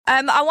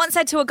I once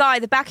said to a guy,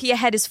 the back of your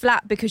head is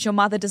flat because your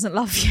mother doesn't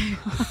love you.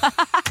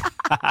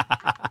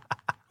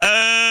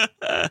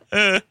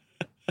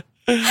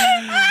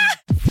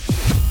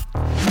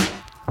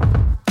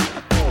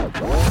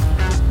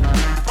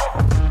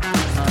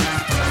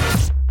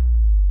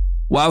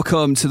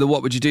 Welcome to the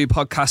What Would You Do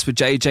podcast with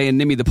JJ and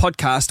Nimi, the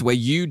podcast where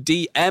you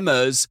DM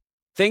us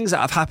things that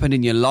have happened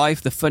in your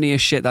life, the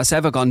funniest shit that's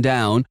ever gone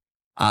down,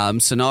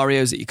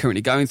 scenarios that you're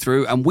currently going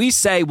through, and we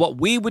say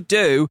what we would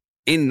do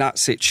in that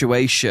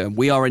situation.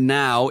 We are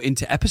now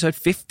into episode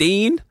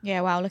 15.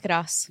 Yeah, wow, look at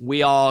us.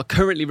 We are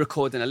currently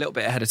recording a little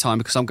bit ahead of time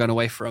because I'm going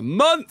away for a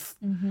month,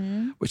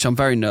 which I'm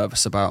very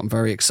nervous about. I'm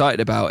very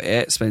excited about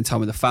it, spending time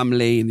with the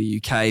family in the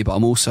UK, but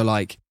I'm also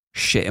like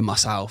shitting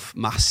myself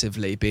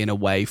massively being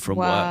away from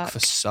work for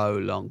so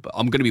long. But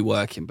I'm going to be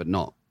working, but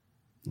not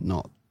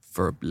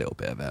for a little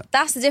bit of it.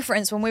 That's the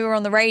difference when we were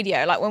on the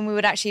radio. Like when we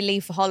would actually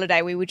leave for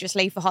holiday, we would just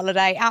leave for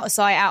holiday, out of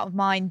sight, out of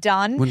mind,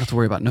 done. We wouldn't have to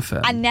worry about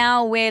nothing. And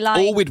now we're like...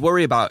 All we'd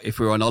worry about if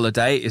we were on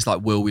holiday is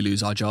like, will we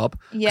lose our job?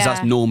 Because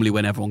that's normally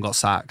when everyone got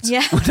sacked.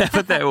 Yeah.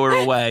 Whenever they were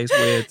away, it's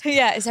weird.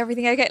 Yeah, is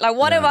everything okay? Like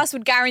one of us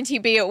would guarantee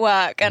be at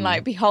work and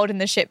like be holding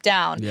the ship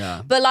down.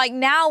 Yeah. But like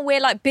now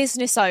we're like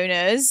business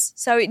owners,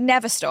 so it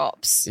never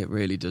stops. It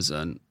really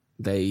doesn't.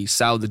 They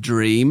sell the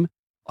dream.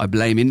 I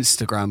blame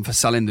Instagram for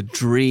selling the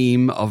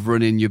dream of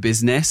running your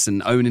business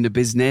and owning a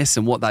business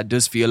and what that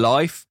does for your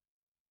life.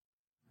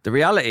 The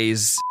reality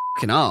is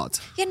fucking hard.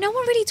 Yeah, no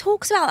one really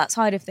talks about that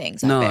side of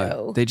things, I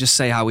feel. They just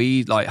say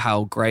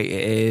how great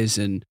it is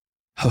and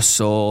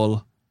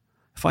hustle.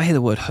 If I hear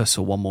the word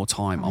hustle one more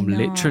time, I'm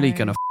literally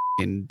going to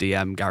fucking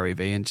DM Gary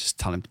Vee and just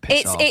tell him to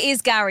piss off. It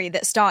is Gary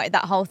that started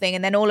that whole thing,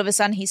 and then all of a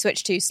sudden he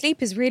switched to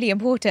sleep is really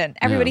important.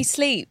 Everybody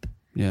sleep.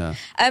 Yeah.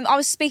 I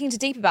was speaking to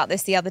Deep about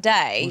this the other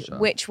day,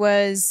 which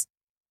was,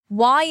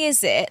 why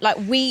is it like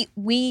we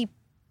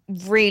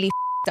really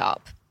f***ed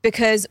up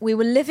because we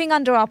were living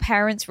under our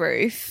parents'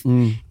 roof.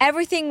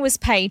 Everything was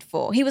paid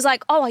for. He was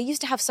like, oh, I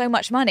used to have so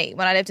much money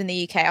when I lived in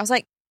the UK. I was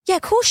like, yeah,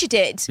 of course you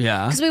did.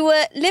 Yeah. Because we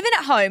were living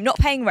at home, not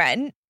paying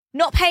rent,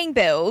 not paying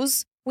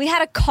bills. We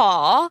had a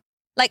car.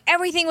 Like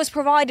everything was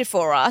provided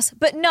for us.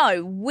 But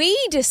no, we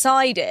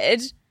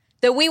decided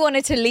that we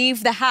wanted to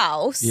leave the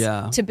house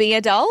to be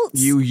adults.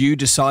 You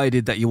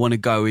decided that you want to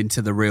go into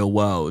the real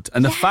world.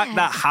 And the fact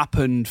that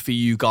happened for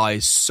you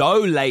guys so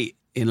late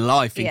in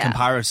life in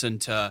comparison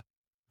to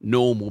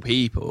normal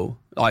people,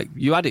 like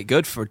you had it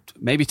good for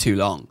maybe too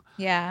long.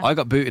 Yeah. I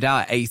got booted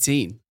out at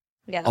 18.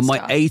 Yeah, on my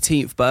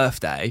 18th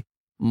birthday,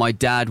 my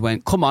dad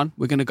went, come on,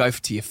 we're going to go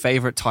to your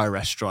favourite Thai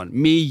restaurant.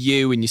 Me,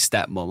 you and your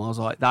stepmom. I was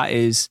like, that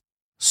is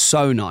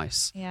so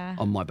nice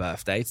on my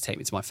birthday to take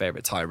me to my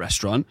favourite Thai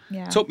restaurant.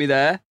 Yeah. Took me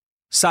there.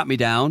 Sat me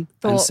down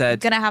and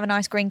said, going to have a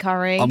nice green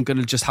curry. I'm going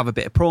to just have a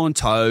bit of prawn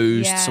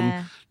toast,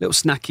 some little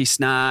snacky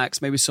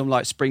snacks, maybe some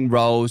like spring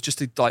rolls just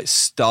to like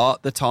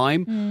start the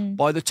time.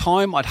 By the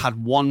time I'd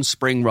had one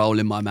spring roll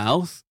in my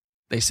mouth,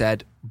 they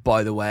said,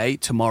 by the way,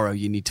 tomorrow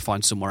you need to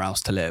find somewhere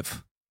else to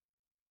live.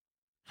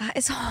 That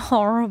is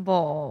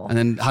horrible. And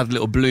then had a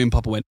little balloon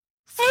pop and went,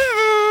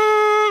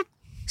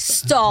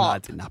 stop. No,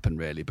 that didn't happen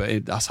really,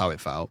 but that's how it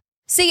felt.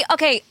 See,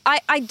 okay,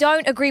 I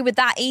don't agree with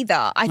that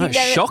either. I think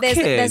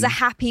there's a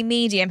happy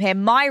medium here.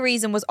 My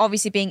reason was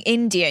obviously being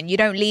Indian. You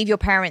don't leave your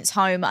parents'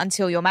 home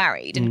until you're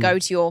married and go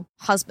to your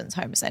husband's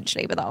home,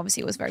 essentially. But that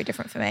obviously was very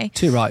different for me.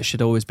 Too right, it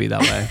should always be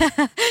that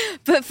way.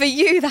 But for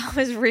you, that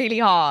was really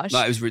harsh.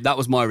 That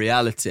was my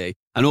reality.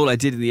 And all I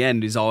did in the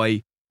end is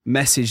I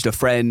messaged a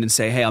friend and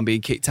say, hey, I'm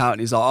being kicked out.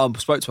 And he's like, oh, I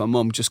spoke to my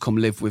mum, just come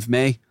live with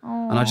me.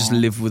 Aww. And I just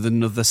live with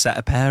another set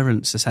of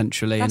parents,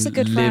 essentially. That's and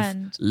a good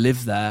friend.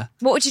 Live there.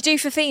 What would you do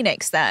for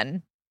Phoenix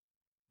then?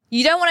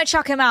 You don't want to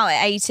chuck him out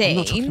at 18. I'm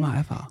not chucking him out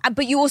ever.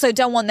 But you also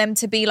don't want them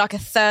to be like a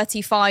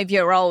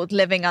 35-year-old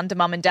living under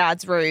mum and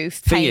dad's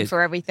roof, paying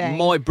for everything.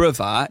 My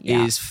brother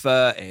is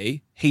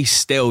 30. He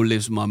still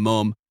lives with my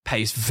mum,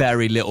 pays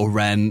very little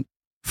rent.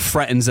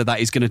 Threatens her that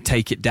he's going to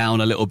take it down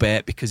a little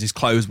bit because his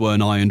clothes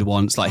weren't ironed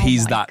once. Like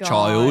he's that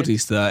child.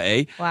 He's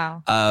 30.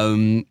 Wow.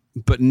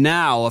 But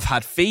now I've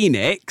had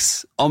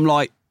Phoenix. I'm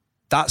like,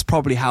 that's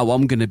probably how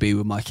I'm going to be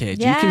with my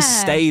kid. Yeah. You can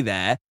stay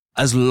there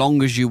as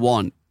long as you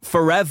want.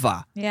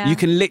 Forever. Yeah. You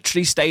can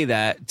literally stay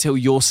there till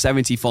you're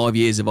 75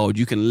 years of old.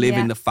 You can live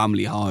in the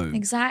family home.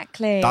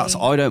 Exactly.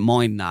 I don't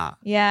mind that.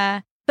 Yeah.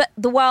 But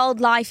the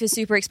world life is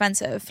super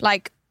expensive.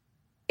 Like,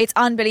 it's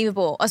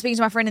unbelievable. I was speaking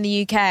to my friend in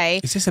the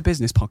UK. Is this a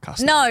business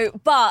podcast? No,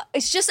 but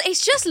it's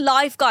just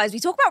life, guys. We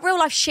talk about real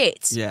life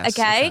shit,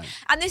 okay?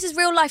 And this is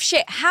real life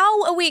shit.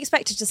 How are we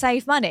expected to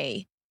save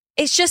money?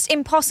 It's just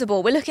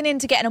impossible. We're looking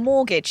into getting a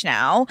mortgage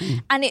now,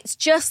 and it's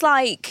just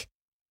like,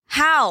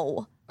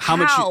 how? How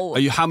much are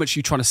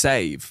you trying to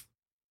save?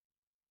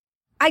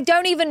 I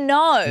don't even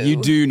know.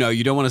 You do know.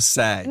 You don't want to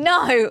say.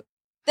 No.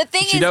 The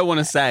thing is, you don't want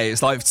to say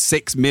it's like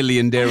 6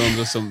 million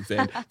dirhams or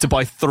something to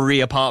buy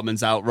 3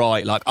 apartments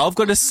outright. Like, I've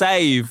got to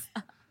save.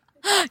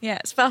 Yeah,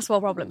 it's first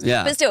world problems.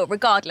 Yeah. But still,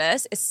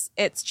 regardless,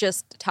 it's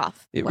just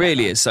tough. It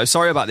really is. So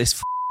sorry about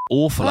this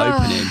awful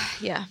opening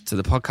to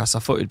the podcast. I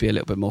thought it'd be a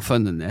little bit more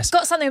fun than this.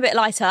 Got something a bit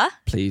lighter.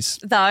 Please.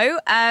 Though,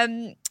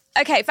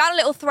 Okay, found a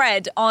little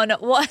thread on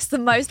what's the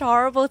most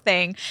horrible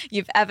thing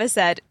you've ever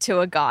said to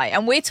a guy.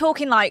 And we're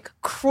talking like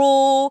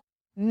cruel,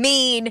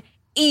 mean,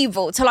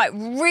 evil, to like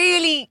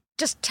really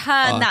just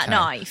turn that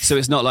knife. So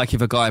it's not like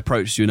if a guy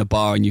approaches you in a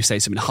bar and you say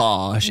something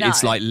harsh. No.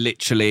 It's like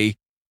literally,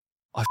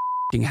 I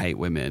f***ing hate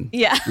women.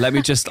 Yeah. Let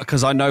me just,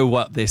 because I know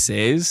what this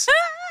is.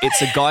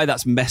 It's a guy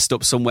that's messed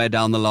up somewhere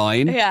down the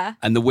line. Yeah.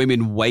 And the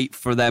women wait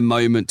for their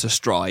moment to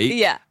strike.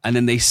 Yeah. And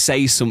then they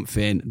say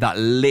something that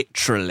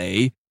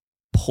literally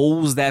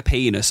pulls their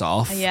penis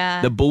off.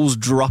 Yeah. The balls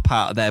drop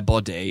out of their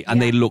body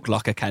and they look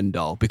like a Ken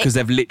doll because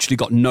they've literally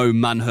got no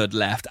manhood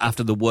left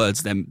after the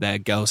words their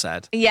girl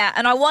said. Yeah.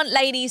 And I want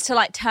ladies to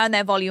like turn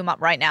their volume up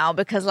right now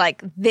because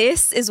like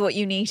this is what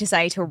you need to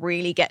say to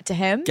really get to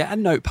him. Get a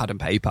notepad and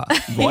paper.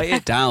 Write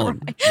it down.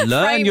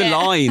 Learn your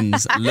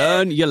lines.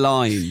 Learn your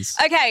lines.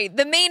 Okay.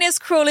 The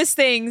meanest, cruelest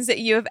things that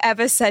you have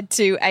ever said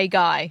to a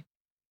guy.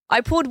 I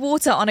poured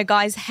water on a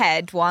guy's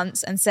head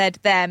once and said,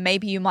 there,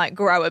 maybe you might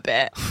grow a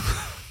bit.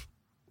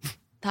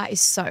 That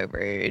is so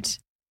rude.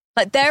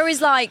 Like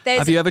there's.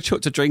 Have you ever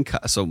chucked a drink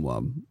at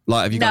someone?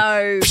 Like have you?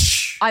 No,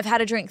 I've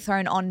had a drink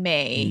thrown on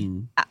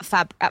me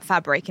at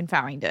Fabric in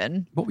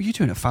Farringdon. What were you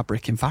doing at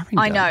Fabric in Farringdon?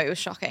 I know, it was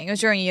shocking. It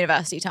was during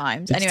university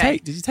times.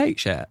 Did you take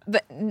shit?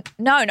 But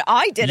no,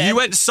 I didn't. You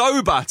went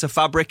sober to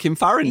Fabric in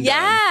Farringdon.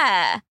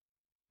 Yeah.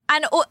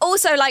 And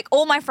also, like,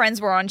 all my friends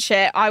were on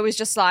shit. I was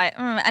just like,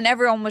 and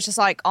everyone was just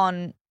like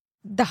on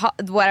the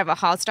whatever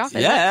hard stuff.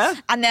 Yeah.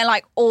 And they're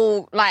like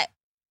all like.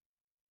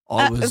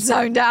 I was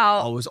zoned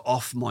out. I was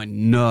off my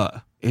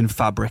nut in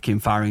Fabric in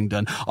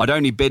Farringdon.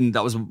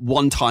 That was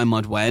one time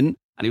I'd went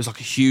and he was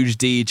like a huge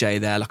DJ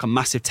there, like a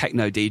massive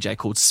techno DJ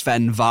called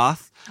Sven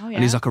Vath. Oh, yeah.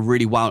 And he's like a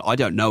really wild, I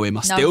don't know him.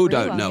 I still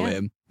don't know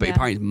him, but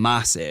apparently he's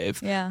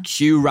massive. Yeah.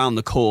 Queue round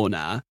the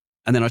corner.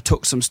 And then I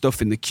took some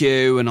stuff in the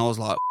queue and I was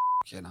like,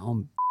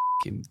 I'm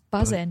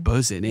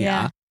buzzing here.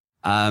 Yeah.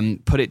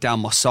 Put it down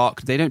my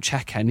sock. They don't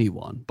check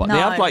anyone, but they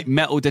have like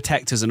metal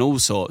detectors and all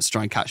sorts to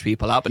try and catch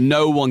people out, but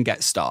no one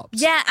gets stopped.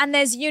 Yeah, and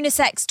there's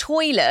unisex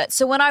toilets.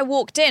 So when I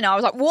walked in, I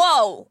was like,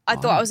 whoa, I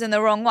thought I was in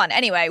the wrong one.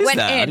 Anyway, went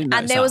in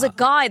and there was a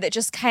guy that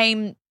just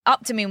came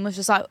up to me and was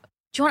just like, do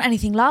you want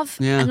anything, love?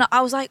 Yeah. And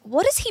I was like,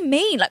 what does he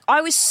mean? Like,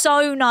 I was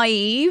so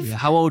naive. Yeah.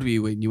 How old were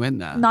you when you went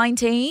there?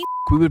 19.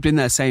 We would have been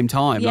there same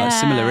time, like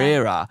similar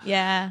era.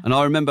 Yeah. And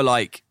I remember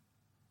like,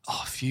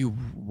 a few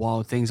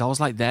wild things. I was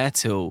like there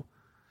till...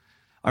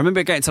 I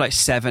remember getting to like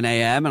 7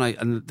 a.m.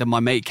 and then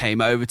my mate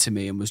came over to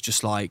me and was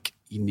just like,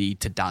 you need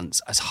to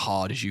dance as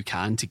hard as you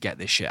can to get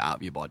this shit out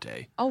of your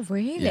body. Oh,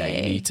 really? Yeah,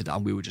 you need to.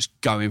 And we were just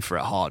going for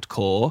it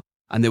hardcore.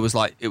 And there was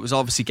like, it was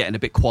obviously getting a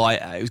bit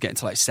quieter. It was getting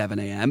to like 7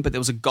 a.m. But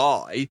there was a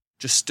guy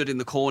just stood in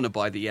the corner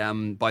by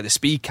the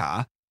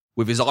speaker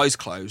with his eyes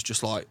closed,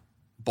 just like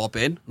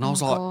bobbing. And I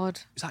was like, God.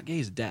 is that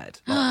guy's dead?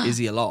 Like, is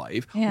he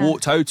alive? Yeah.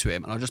 Walked over to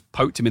him and I just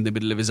poked him in the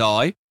middle of his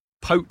eye,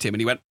 poked him and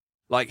he went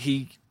like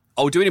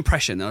I'll do an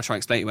impression, then I'll try and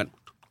explain. He went,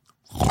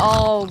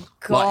 oh,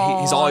 God.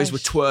 Like his eyes were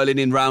twirling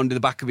in round in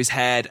the back of his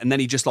head. And then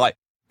he just like,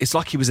 it's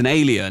like he was an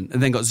alien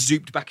and then got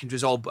zooped back into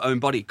his own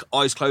body,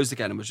 eyes closed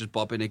again and was just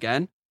bobbing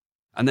again.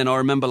 And then I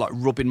remember like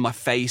rubbing my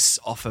face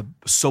off a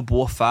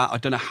subwoofer. I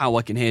don't know how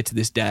I can hear to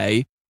this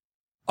day.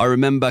 I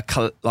remember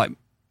like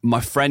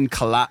my friend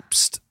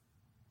collapsed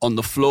on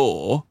the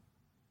floor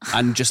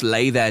and just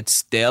lay there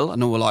still.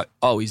 And we were like,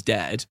 oh, he's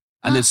dead.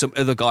 And then some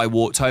other guy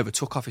walked over,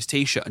 took off his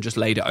T-shirt and just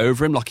laid it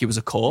over him like he was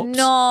a corpse.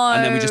 No.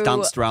 And then we just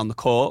danced around the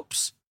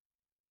corpse.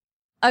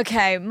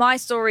 Okay, my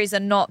stories are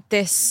not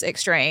this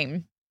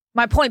extreme.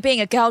 My point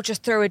being, a girl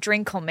just threw a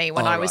drink on me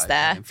when I was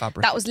there.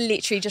 That was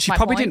literally just my point. She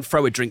probably didn't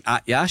throw a drink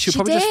at you. She was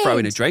probably just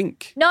throwing a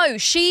drink. No,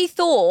 she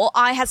thought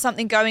I had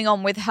something going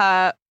on with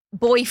her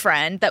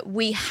boyfriend, that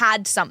we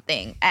had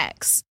something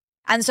X.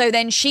 And so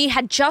then she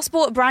had just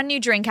bought a brand new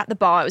drink at the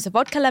bar. It was a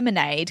vodka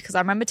lemonade because I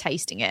remember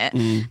tasting it.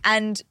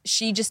 And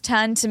she just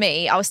turned to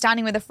me. I was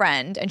standing with a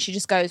friend and she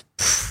just goes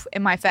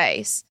in my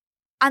face.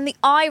 And the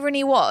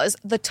irony was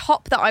the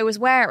top that I was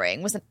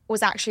wearing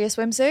was actually a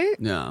swimsuit.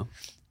 Yeah.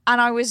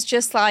 And I was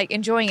just like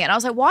enjoying it. And I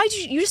was like, why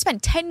did you just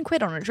spent 10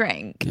 quid on a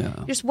drink? Yeah.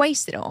 You just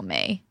wasted it on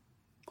me.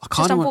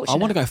 I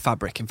want to go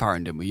Fabric in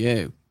Farringdon with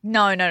you.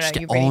 No, you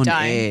really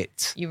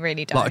don't. You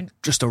really don't.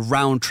 Like just a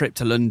round trip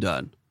to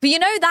London. But you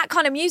know that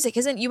kind of music,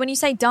 isn't you? When you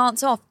say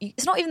dance off,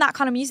 it's not even that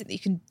kind of music that you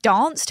can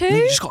dance to.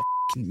 You just got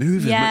to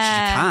move as much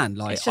as you can.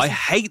 Like I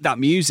hate that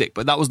music,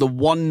 but that was the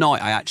one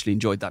night I actually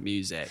enjoyed that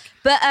music.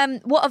 But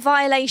what a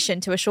violation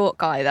to a short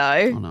guy,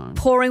 though. I know.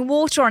 Pouring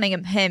water on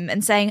him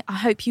and saying, I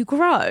hope you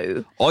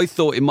grow. I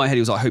thought in my head he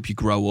was like, I hope you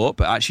grow up,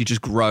 but actually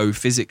just grow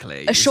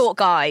physically. A short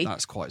guy.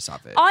 That's quite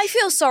savage. I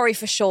feel sorry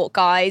for short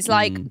guys.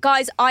 Like,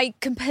 guys, I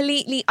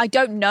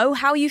don't know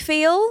how you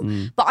feel,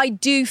 but I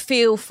do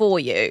feel for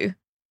you.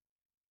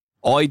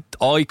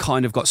 I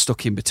kind of got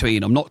stuck in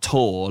between. I'm not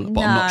tall,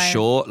 but I'm not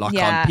short.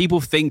 Like people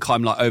think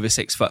I'm like over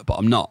 6 foot, but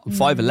I'm not. I'm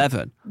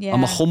 5'11". Yeah.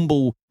 I'm a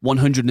humble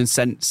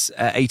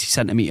 180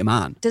 centimetre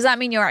man. Does that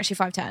mean you're actually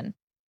 5'10"?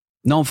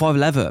 No, I'm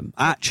 5'11".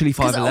 Actually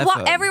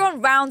 5'11".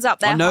 Everyone rounds up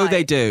their I know height.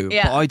 they do,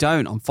 but I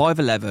don't. I'm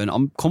 5'11".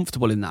 I'm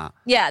comfortable in that.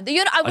 Yeah,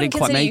 I wouldn't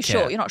consider you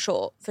short. You're not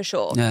short, for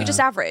sure. Yeah. You're just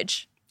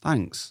average.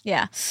 Thanks.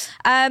 Yeah.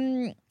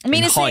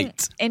 Meanest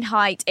height. In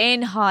height.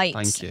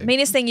 Thank you.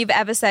 Meanest thing you've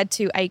ever said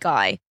to a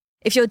guy.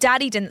 If your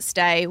daddy didn't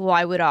stay,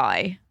 why would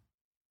I?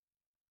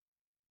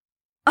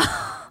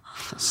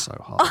 That's so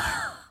harsh.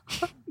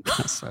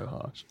 That's so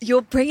harsh.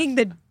 You're bringing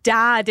the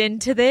dad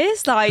into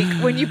this? Like,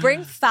 when you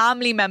bring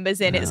family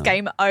members in, it's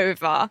game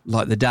over.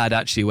 Like, the dad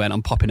actually went,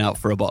 I'm popping out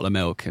for a bottle of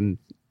milk, and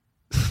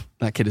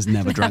that kid has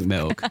never drank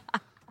milk.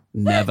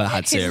 Never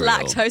had cereal.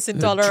 He's lactose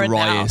intolerant the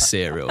now. driest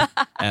cereal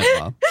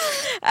ever.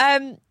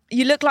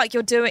 You look like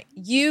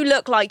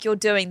you're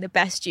doing the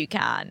best you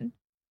can.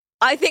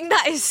 I think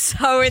that is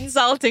so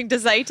insulting to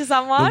say to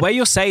someone. The way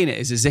you're saying it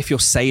is as if you're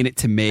saying it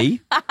to me.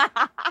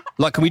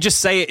 Like, can we just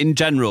say it in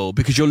general?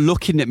 Because you're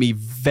looking at me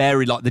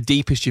very, like, the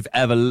deepest you've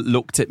ever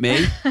looked at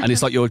me. And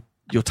it's like you're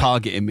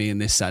targeting me in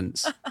this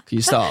sense. Can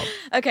you stop?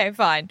 Okay,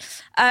 fine.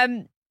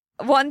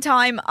 One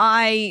time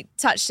I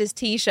touched his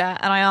T-shirt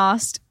and I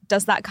asked,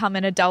 does that come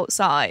in adult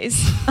size?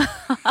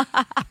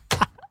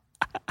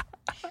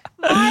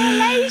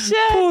 Violation.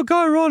 Poor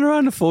guy rolling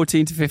around a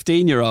 14 to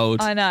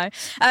 15-year-old. I know.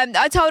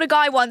 I told a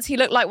guy once he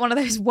looked like one of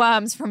those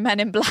worms from Men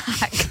in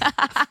Black.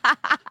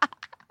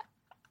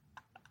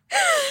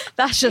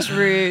 That's just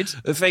rude.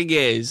 The thing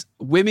is,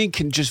 women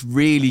can just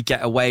really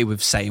get away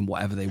with saying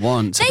whatever they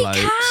want to blokes.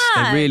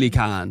 They really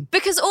can.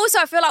 Because also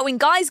I feel like when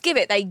guys give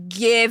it, they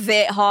give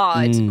it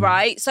hard,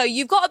 right? So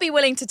you've got to be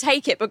willing to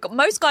take it, but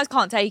most guys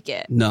can't take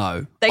it.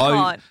 No. They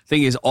can't.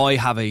 Thing is, I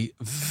have a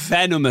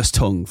venomous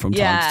tongue from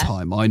time to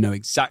time. I know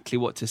exactly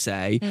what to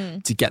say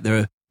to get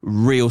the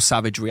real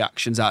savage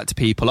reactions out to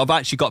people. I've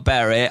actually got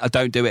better at it. I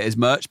don't do it as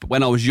much, but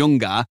when I was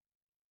younger,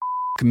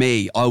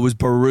 me, I was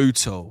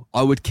brutal.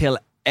 I would kill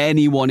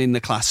anyone in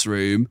the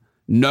classroom.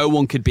 No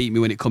one could beat me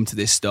when it come to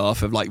this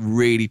stuff of like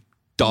really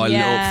dialing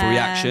it up for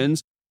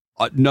reactions.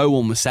 No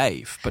one was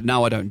safe, but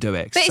now I don't do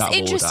it. But it's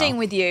interesting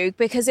with you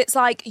because it's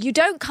like you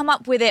don't come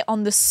up with it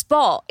on the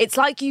spot. It's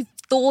like you've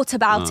thought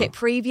about it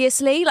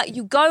previously. Like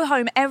you go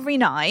home every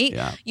night,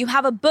 you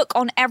have a book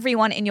on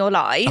everyone in your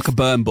life. Like a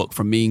burn book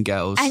from Mean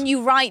Girls. And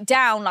you write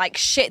down like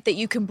shit that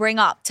you can bring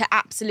up to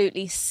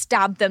absolutely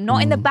stab them.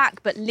 Not in the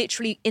back, but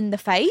literally in the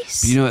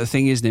face. But you know what the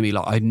thing is, Nimi?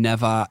 Like I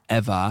never,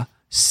 ever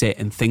sit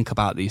and think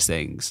about these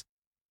things.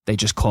 They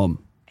just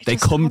come. They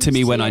come to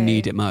me when I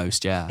need it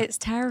most, yeah. It's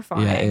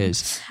terrifying. Yeah, it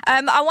is.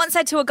 I once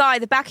said to a guy,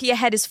 the back of your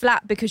head is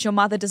flat because your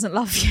mother doesn't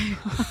love you.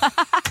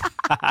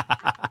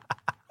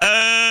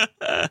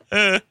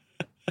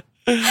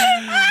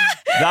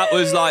 That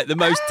was like the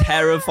most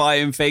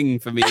terrifying thing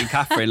for me and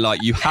Catherine.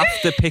 Like you have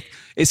to pick,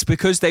 it's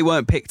because they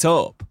weren't picked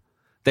up.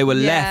 They were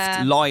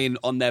left lying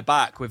on their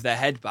back with their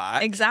head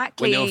back.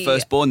 Exactly. When they were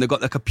first born, they've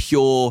got like a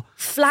pure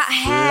flat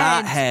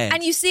head.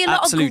 And you see a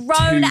lot of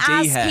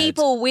grown-ass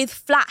people with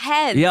flat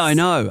heads. Yeah, I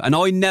know. And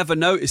I never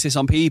noticed this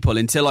on people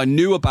until I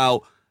knew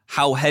about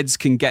how heads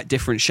can get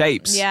different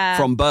shapes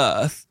from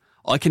birth.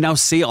 I can now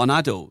see it on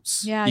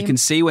adults. Yeah, you can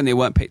see when they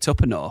weren't picked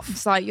up enough.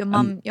 It's like your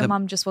mum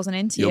just wasn't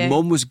into you. Your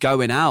mum was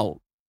going out.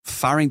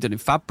 Farringdon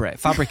and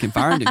Fabric in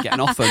Farringdon getting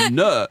off a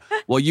nut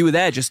while you were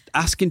there just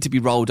asking to be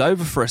rolled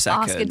over for a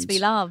second. Asking to be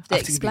loved.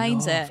 It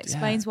explains it.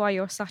 Explains why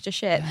you're such a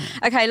shit.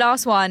 Yeah. Okay,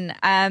 last one.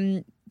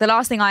 The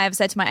last thing I ever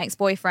said to my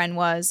ex-boyfriend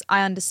was,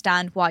 I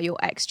understand why your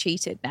ex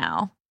cheated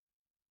now.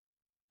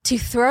 To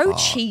throw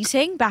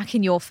cheating back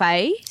in your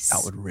face?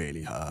 That would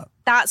really hurt.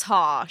 That's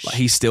harsh. Like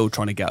he's still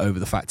trying to get over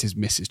the fact his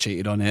missus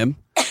cheated on him.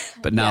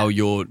 But now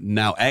your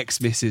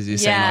ex-missus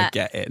is saying, I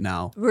get it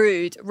now.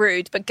 Rude.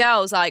 But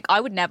girls, like, I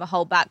would never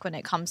hold back when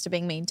it comes to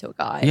being mean to a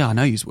guy. Yeah, I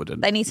know you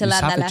wouldn't. They need to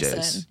learn their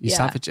lesson. You're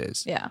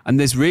savages. Yeah. And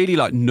there's really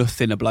like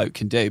nothing a bloke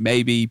can do.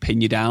 Maybe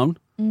pin you down.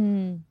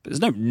 But there's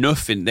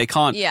nothing. They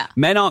can't. Yeah.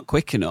 Men aren't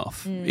quick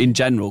enough, in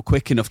general,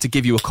 to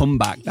give you a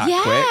comeback that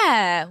quick.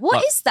 Yeah.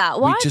 What is that?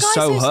 Why are guys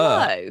so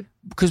slow?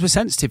 Because we're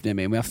sensitive,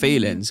 Nimi, and we have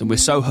feelings and we're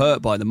so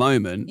hurt by the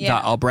moment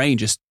that our brain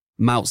just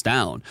melts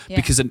down. Yeah.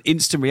 Because an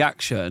instant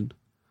reaction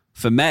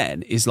for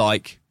men is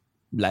like,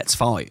 let's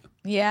fight.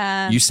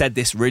 Yeah. You said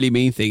this really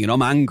mean thing and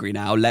I'm angry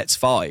now, let's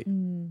fight.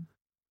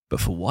 But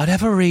for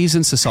whatever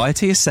reason,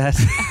 society has said...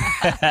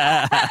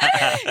 Guys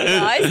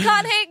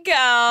can't hit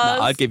girls. No,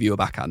 I'd give you a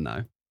backhand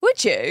though.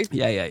 Would you?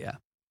 Yeah.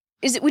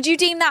 Would you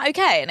deem that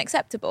okay and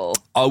acceptable?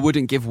 I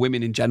wouldn't give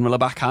women in general a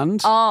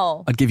backhand.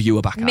 Oh. I'd give you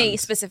a backhand. Me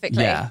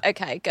specifically? Yeah.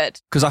 Okay, good.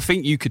 Because I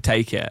think you could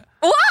take it.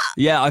 What?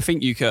 Yeah, I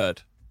think you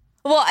could.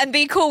 What, and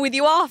be cool with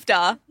you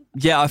after?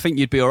 Yeah, I think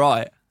you'd be all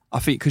right. I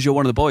think because you're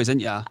one of the boys,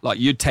 aren't you? Like,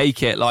 you'd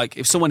take it. Like,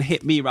 if someone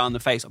hit me around the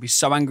face, I'd be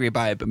so angry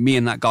about it, but me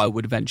and that guy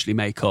would eventually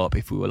make up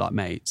if we were, like,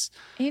 mates.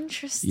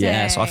 Interesting.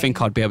 Yeah, so I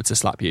think I'd be able to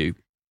slap you.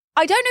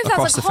 I don't know if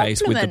that's a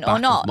compliment or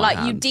not.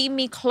 Like, you deem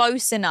me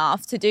close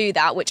enough to do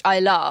that, which I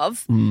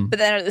love, but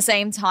then at the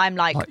same time,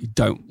 like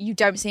you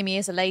don't see me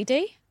as a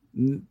lady?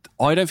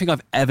 I don't think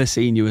I've ever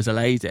seen you as a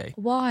lady.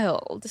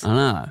 Wild. I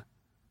know.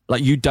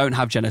 Like, you don't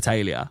have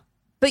genitalia.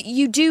 But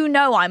you do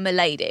know I'm a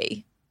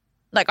lady.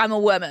 Like, I'm a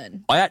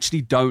woman. I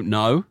actually don't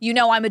know. You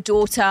know I'm a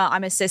daughter,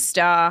 I'm a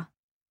sister.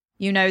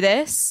 You know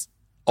this?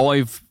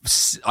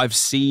 I've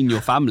seen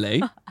your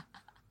family.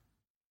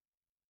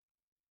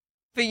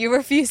 But you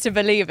refuse to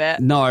believe it.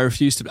 No, I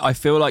refuse to. I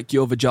feel like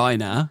your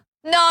vagina.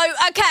 No,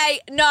 okay,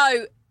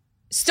 no.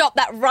 Stop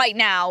that right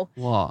now.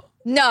 What?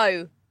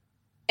 No.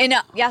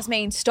 Enough.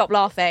 Yasmin, stop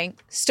laughing.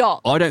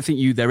 Stop. I don't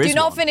think there is Do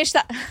not one. finish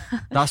that.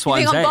 That's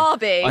what You I'm think saying. I'm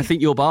Barbie? I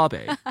think you're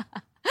Barbie.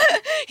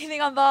 You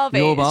think I'm Barbie?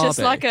 You're It's just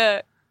Barbie. like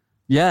a...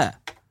 Yeah.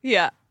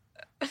 Yeah.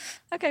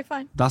 Okay,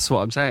 fine. That's what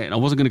I'm saying. I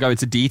wasn't going to go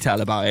into detail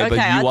about it, Okay, but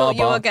you I are thought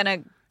you were going to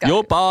go.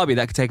 You're Barbie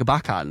that could take a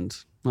backhand.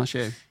 That's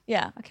you.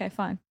 Yeah, okay,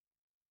 fine.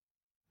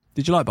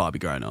 Did you like Barbie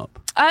growing up?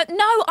 No,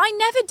 I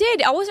never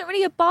did. I wasn't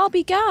really a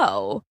Barbie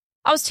girl.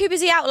 I was too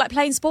busy out like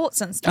playing sports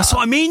and stuff. That's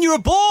what I mean. You're a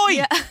boy.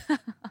 Yeah.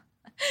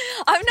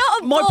 I'm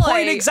not a My boy.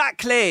 point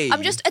exactly.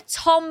 I'm just a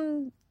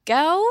Tom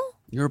girl.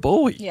 You're a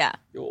boy. Yeah,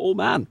 You're all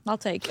man. I'll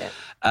take it.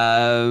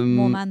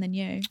 More man than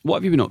you. What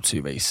have you been up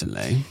to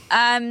recently?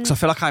 Because I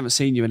feel like I haven't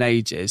seen you in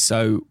ages.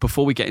 So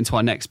before we get into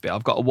our next bit,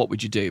 I've got a what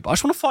would you do? But I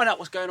just want to find out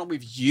what's going on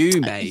with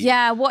you, mate.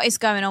 Yeah, what is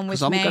going on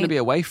with Because me? I'm going to be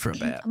away for a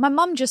bit. My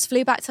mum just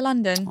flew back to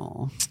London,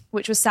 Aw.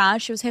 which was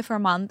sad. She was here for a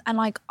month. And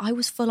like, I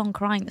was full on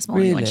crying this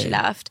morning when she Really?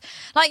 left.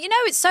 Like, you know,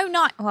 it's so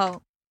nice.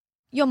 Well,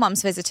 your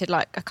mum's visited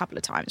like a couple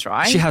of times,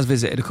 right? She has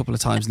visited a couple of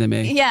times,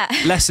 Nimmy. Yeah.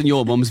 Less than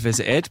your mum's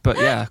visited, but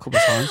yeah, a couple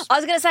of times. I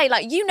was going to say,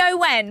 like, you know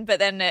when, but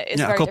then it's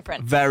Yeah, a very couple-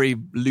 different. Very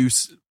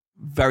loose,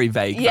 very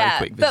vague, very Yeah,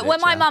 quick but visits,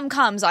 when my yeah. mum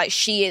comes, like,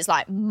 she is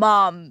like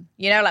mum,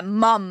 you know, like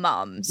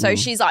mum. So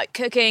she's like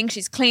cooking,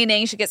 she's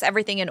cleaning, she gets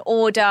everything in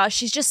order.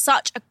 She's just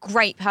such a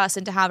great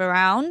person to have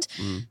around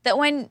that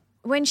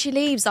when she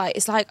leaves, like,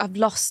 it's like I've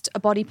lost a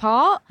body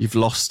part. You've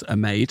lost a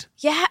maid.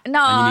 Yeah,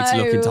 no. And you need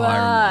to look into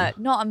hiring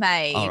one. Not a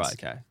maid. All right,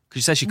 okay. Because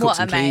you said she cooks What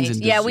a and cleans. maid.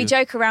 And Yeah, does we your-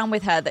 joke around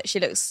with her that she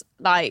looks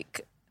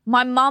like...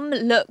 My mum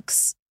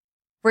looks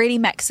really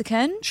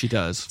Mexican. She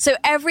does. So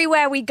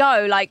everywhere we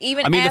go, like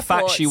even I mean, airports, the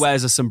fact she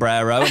wears a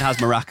sombrero and has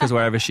maracas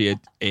wherever she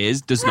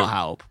is does not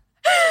help.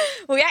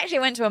 We actually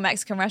went to a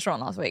Mexican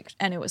restaurant last week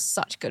and it was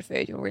such good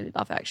food. You'll really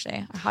love it,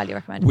 actually. I highly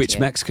recommend it. Which to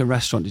you. Mexican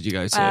restaurant did you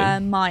go to?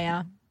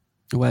 Maya.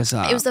 Where's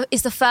that?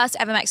 It's the first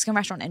ever Mexican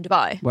restaurant in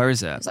Dubai. Where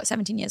is It it? was like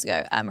 17 years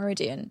ago,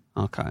 Meridian.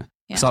 Okay.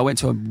 Yeah. So I went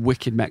to a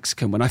wicked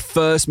Mexican. When I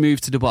first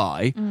moved to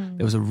Dubai,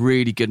 there was a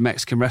really good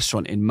Mexican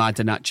restaurant in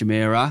Madinat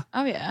Jumeirah.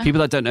 Oh, yeah. People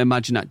that don't know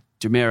Madinat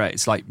Jumeirah,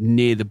 it's like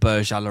near the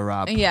Burj Al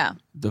Arab. Yeah.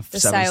 The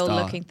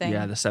sail-looking thing.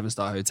 Yeah, the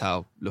 7-star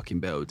hotel looking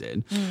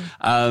building.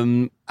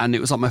 And it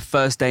was like my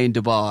first day in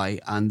Dubai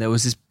and there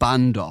was this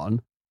band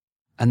on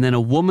and then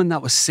a woman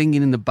that was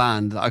singing in the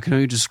band that I can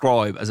only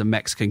describe as a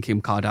Mexican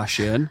Kim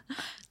Kardashian.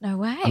 No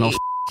way. And I was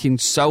f***ing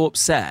so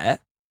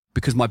upset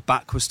because my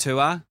back was to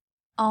her.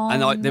 Oh,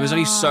 And there was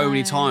only so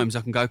many no. times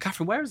I can go,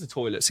 Catherine, where is the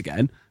toilets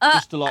again?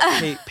 Just to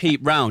like peep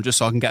round just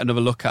so I can get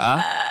another look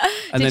at her.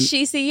 And Did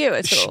she see you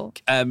at all?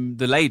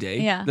 The lady,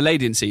 Yeah. the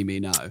lady didn't see me,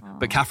 no.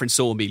 But Catherine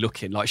saw me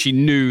looking. Like she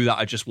knew that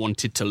I just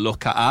wanted to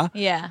look at her.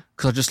 Yeah.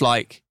 Because I just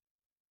like,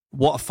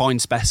 what a fine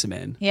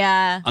specimen.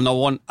 Yeah.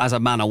 And as a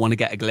man, I want to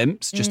get a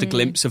glimpse, just a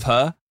glimpse of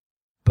her.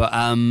 But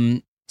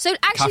So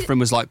actually, Catherine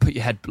was like,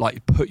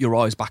 put your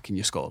eyes back in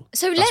your skull.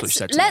 so That's what she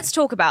said to let's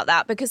me. talk about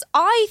that because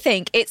I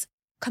think it's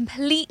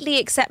completely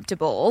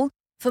acceptable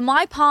for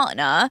my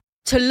partner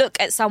to look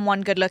at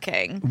someone good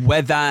looking.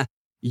 Whether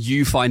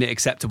you find it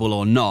acceptable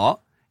or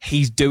not,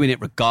 he's doing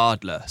it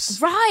regardless.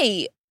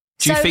 Right.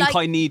 Do you So, think like-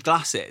 I need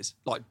glasses?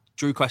 Like,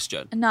 Drew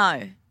question.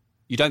 No.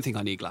 You don't think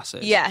I need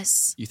glasses?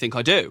 Yes. You think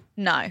I do?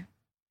 No.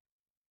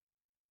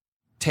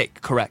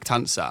 Tick, correct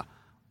answer.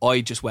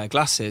 I just wear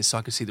glasses so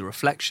I can see the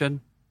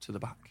reflection to the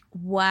back.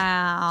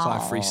 Wow. So I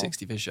have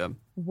 360 vision.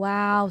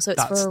 Wow. So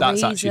it's for a That's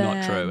reason. actually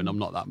not true, and I'm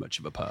not that much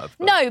of a perv.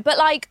 but No, but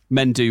like,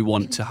 men do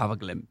want to have a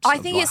glimpse. I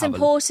of, think like, it's have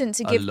important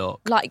to a give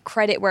look. like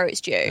credit where it's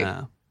due.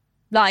 Yeah.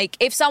 Like,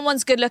 if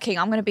someone's good looking,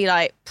 I'm going to be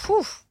like,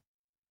 poof,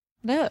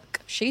 look,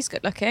 she's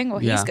good looking or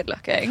he's Yeah. good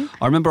looking.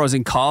 I remember I was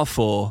in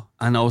Carrefour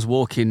and I was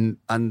walking,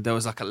 and there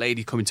was like a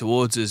lady coming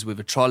towards us with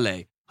a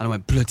trolley, and I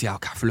went, bloody hell,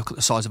 Catherine, look at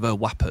the size of her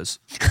whappers.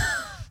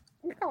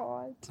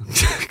 God.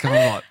 Kind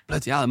of like,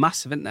 bloody hell, they're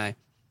massive, aren't they?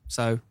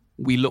 So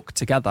we look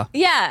together.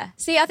 Yeah.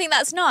 See, I think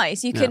that's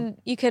nice. You can,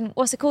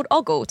 what's it called?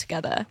 Ogle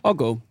together.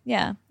 Ogle.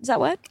 Yeah. Is that a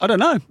word? I don't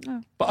know.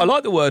 Oh. But I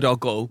like the word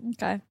ogle.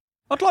 Okay.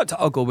 I'd like to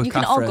ogle with You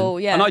can Catherine. ogle,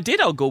 yeah. And I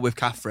did ogle with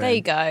Catherine. There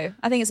you go.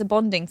 I think it's a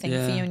bonding thing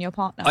Yeah. for you and your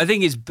partner. I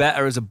think it's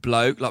better as a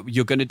bloke. Like,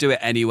 you're going to do it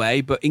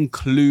anyway, but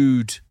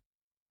include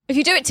if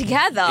you do it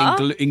together.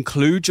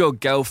 include your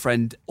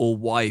girlfriend or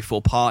wife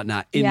or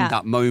partner in Yeah.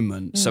 that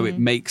moment, so it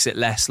makes it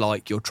less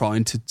like you're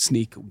trying to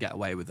sneak or get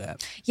away with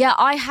it. Yeah,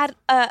 I had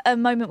a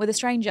moment with a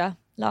stranger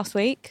last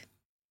week.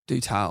 Do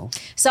tell.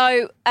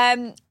 So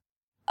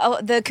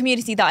the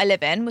community that I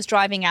live in was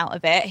driving out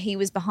of it. He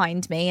was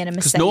behind me in a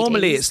Because Mercedes.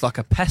 normally it's like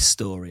a pest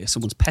story. If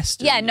someone's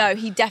pestering Yeah, you. no,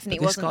 he definitely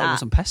But this wasn't guy that.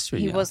 wasn't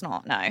pestering He you. was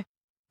not, no.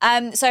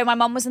 So my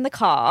mum was in the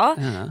car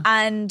Yeah.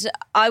 and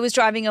I was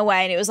driving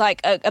away and it was like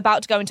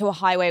about to go into a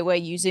highway where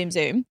you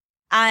zoom.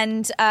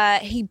 And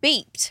he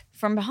beeped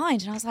from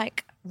behind and I was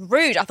like,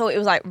 rude. I thought it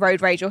was like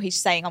road rage or he's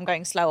saying I'm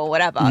going slow or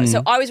whatever.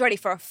 So I was ready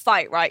for a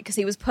fight, right? Because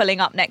he was pulling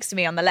up next to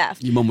me on the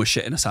left. Your mum was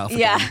shitting herself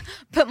again. Yeah.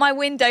 Put my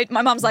window,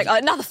 my mum's like,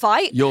 another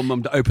fight? Your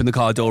mum opened the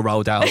car door,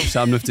 rolled out.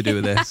 So I'm nothing to do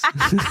with this.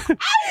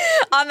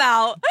 I'm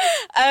out.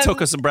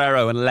 Took a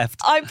sombrero and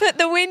left. I put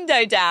the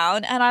window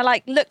down and I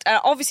like looked, I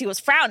obviously was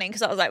frowning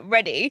because I was like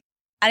ready.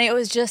 And it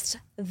was just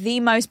the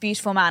most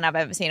beautiful man I've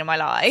ever seen in my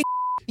life.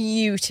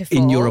 Beautiful.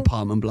 In your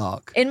apartment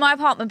block. In my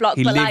apartment block.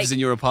 He but lives in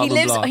your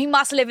apartment block. He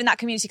must live in that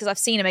community because I've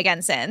seen him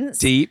again since.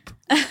 Deep.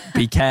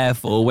 Be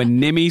careful when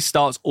Nimmy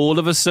starts all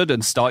of a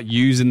sudden start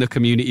using the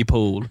community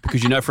pool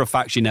because you know for a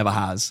fact she never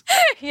has.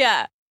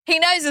 Yeah. He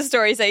knows the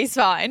story, so he's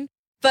fine.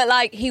 But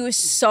like, he was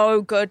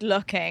so good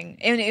looking.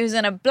 It was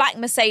in a black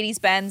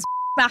Mercedes-Benz.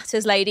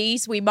 Matters,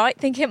 ladies. We might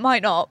think it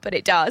might not, but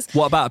it does.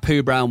 What about a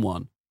Pooh Brown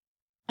one?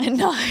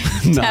 No,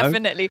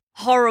 definitely.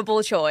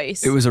 Horrible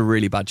choice. It was a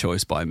really bad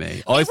choice by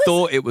me. I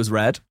thought it was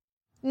red.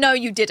 No,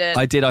 you didn't.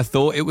 I did. I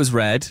thought it was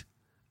red.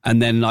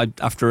 And then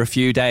after a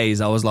few days,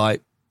 I was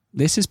like,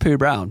 this is Pooh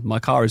Brown. My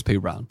car is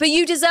Pooh Brown. But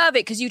you deserve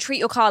it because you treat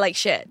your car like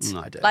shit.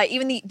 I do. Like,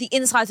 even the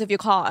insides of your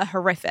car are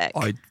horrific.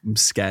 I'm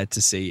scared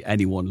to see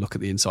anyone look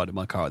at the inside of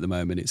my car at the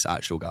moment. It's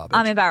actual garbage.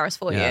 I'm embarrassed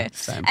for you.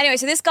 Same. Anyway,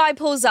 so this guy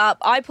pulls up.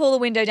 I pull the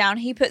window down.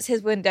 He puts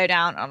his window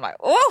down. I'm like,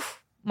 oh,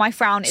 my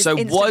frown is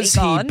instantly gone.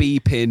 So was he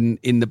beeping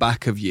in the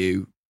back of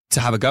you to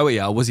have a go at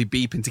you? Or was he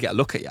beeping to get a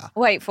look at you?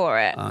 Wait for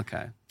it.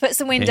 Okay. Puts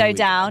the window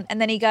down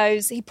and then he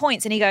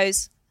points and he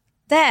goes,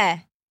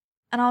 there.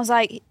 And I was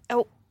like,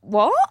 oh,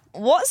 what?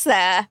 What's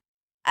there?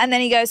 And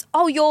then he goes,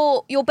 oh,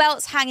 your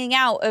belt's hanging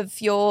out of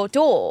your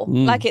door.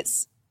 Like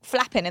it's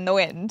flapping in the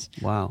wind.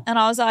 Wow. And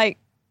I was like,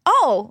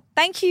 oh,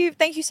 thank you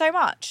so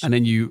much. And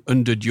then you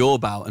undid your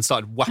belt and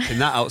started whacking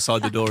that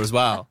outside the door as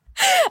well.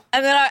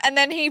 And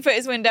then he put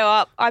his window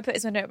up. I put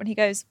his window up and he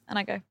goes, and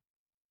I go,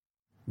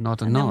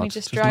 nod and then we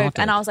just drove. Nodded.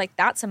 And I was like,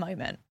 that's a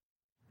moment.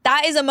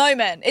 That is a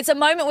moment. It's a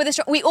moment with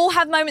we all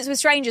have moments with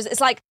strangers.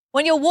 It's like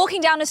when you're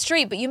walking down a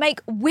street, but you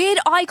make weird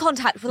eye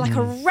contact with like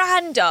a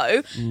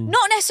rando,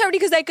 not necessarily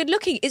because they're good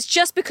looking. It's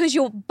just because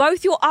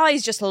both your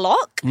eyes just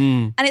lock.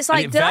 And it's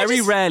like, and it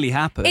very rarely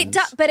happens.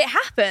 But it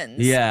happens.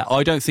 Yeah,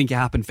 I don't think it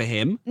happened for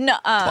him. No.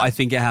 But I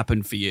think it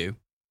happened for you.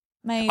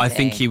 Maybe. I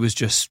think he was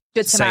just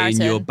good saying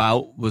Samaritan. your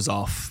belt was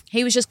off.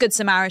 He was just good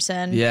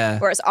Samaritan. Yeah.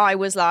 Whereas I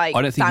was like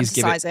I don't think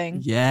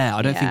fantasizing.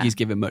 I don't think he's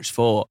given much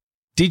thought.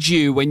 Did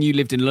you, when you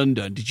lived in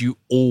London,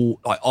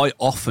 I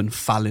often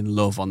fell in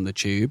love on the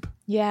tube.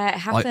 Yeah, it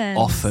happens. I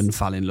often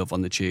fell in love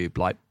on the tube,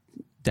 like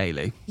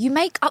daily. You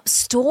make up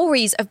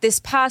stories of this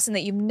person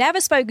that you've never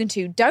spoken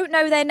to, don't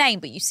know their name,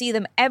 but you see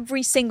them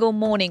every single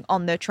morning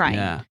on the train.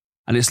 Yeah.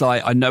 And it's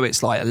like, I know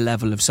it's like a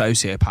level of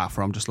sociopath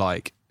where I'm just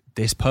like,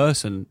 this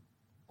person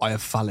I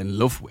have fell in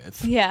love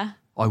with. Yeah.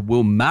 I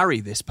will marry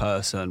this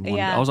person.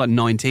 Yeah. I was like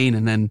 19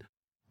 and then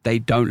they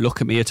don't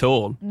look at me at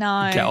all.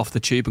 No. Get off the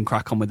tube and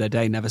crack on with their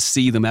day, never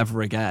see them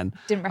ever again.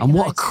 Didn't recognize. And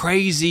what a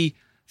crazy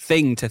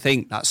thing to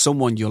think that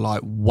someone you're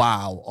like,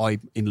 wow,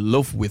 I'm in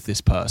love with this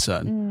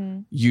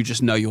person. You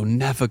just know you're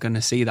never going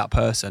to see that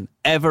person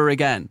ever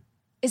again.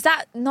 Is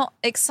that not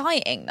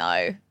exciting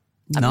though?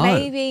 No.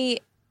 Maybe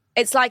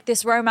it's like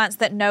this romance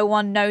that no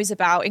one knows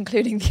about,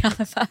 including the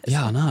other person.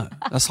 Yeah, I know.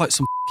 That's like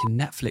some fucking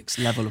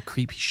Netflix level of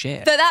creepy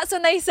shit. But that's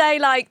when they say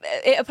like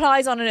it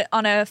applies on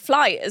a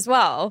flight as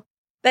well.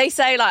 They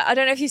say like, I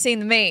don't know if you've seen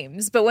the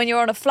memes, but when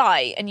you're on a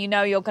flight and you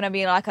know you're going to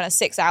be like on a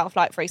 6-hour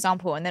flight, for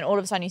example, and then all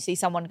of a sudden you see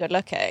someone good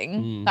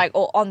looking, like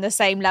or on the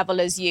same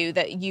level as you,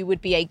 that you would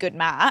be a good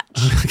match.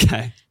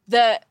 Okay.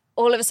 That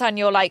all of a sudden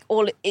you're like,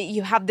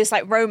 you have this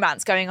like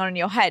romance going on in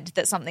your head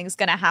that something's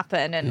going to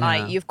happen, and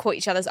like you've caught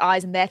each other's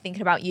eyes and they're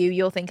thinking about you,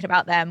 you're thinking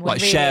about them.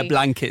 Like really, share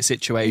blanket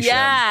situation.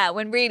 Yeah,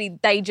 when really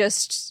they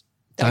just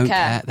don't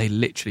care. They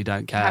literally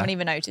don't care. Haven't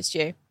even noticed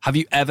you. Have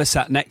you ever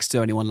sat next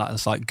to anyone like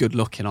that's like good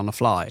looking on a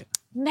flight?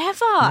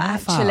 Never,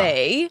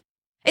 actually.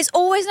 It's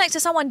always next to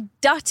someone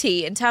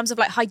dutty in terms of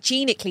like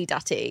hygienically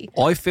dutty.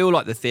 I feel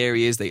like the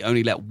theory is they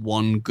only let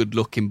one good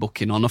looking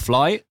booking on a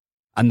flight,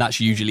 and that's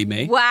usually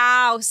me.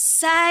 Wow,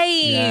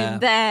 same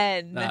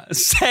then.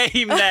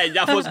 Same then.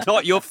 That was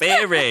not your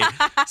theory.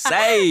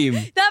 Same.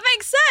 That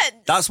makes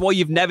sense. That's why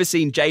you've never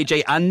seen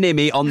JJ and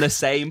Nimmy on the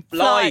same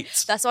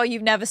flight. That's why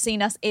you've never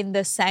seen us in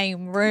the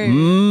same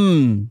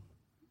room.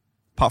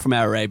 Apart from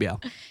Air Arabia.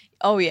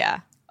 Oh,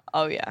 yeah.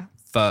 Oh, yeah.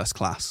 First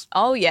class.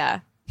 Oh,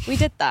 yeah. We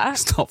did that.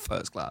 It's not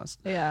first class.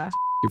 Yeah.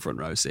 Front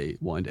row seat,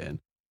 wind it in.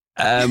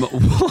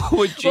 What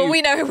would you... Well,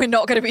 we know we're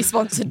not going to be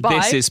sponsored by.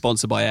 This is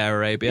sponsored by Air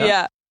Arabia.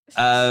 Yeah.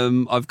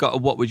 I've got a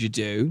what would you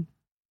do?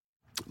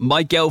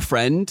 My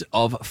girlfriend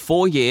of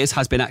 4 years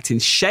has been acting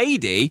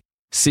shady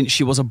since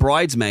she was a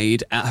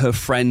bridesmaid at her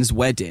friend's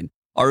wedding.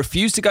 I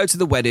refused to go to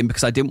the wedding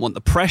because I didn't want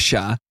the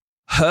pressure.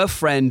 Her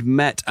friend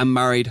met and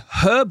married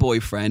her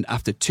boyfriend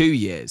after 2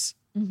 years.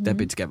 They've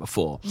been together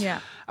 4.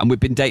 Yeah. And we've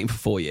been dating for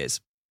 4 years.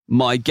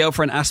 My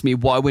girlfriend asked me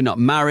why we're not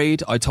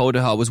married. I told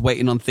her I was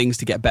waiting on things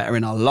to get better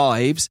in our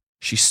lives.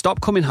 She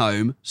stopped coming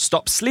home,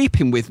 stopped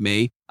sleeping with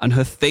me, and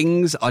her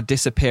things are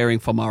disappearing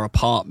from our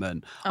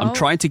apartment. I'm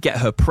trying to get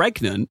her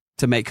pregnant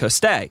to make her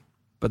stay.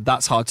 but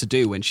that's hard to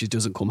do when she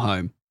doesn't come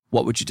home.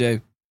 What would you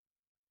do?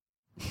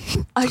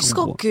 I just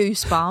got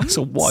goosebumps. It's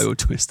a wild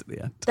twist at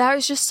the end. There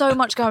is just so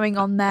much going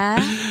on there.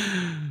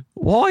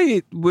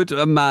 Why would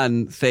a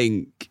man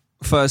think,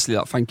 firstly,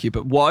 like, thank you,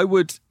 but why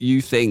would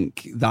you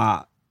think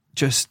that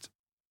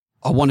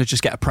I want to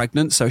just get her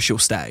pregnant so she'll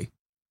stay?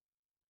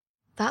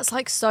 That's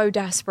like so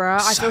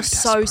desperate. I feel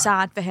so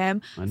sad for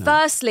him.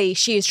 Firstly,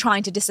 she is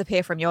trying to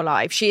disappear from your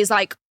life. She is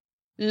like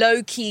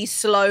low-key,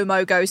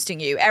 slow-mo ghosting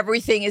you.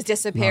 Everything is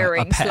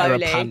disappearing a pair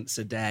slowly. of pants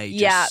a day,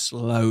 just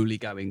slowly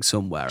going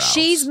somewhere else.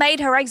 She's made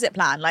her exit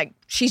plan. Like,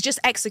 she's just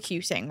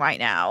executing right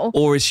now.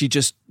 Or is she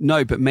just,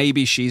 no, but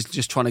maybe she's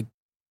just trying to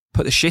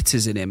put the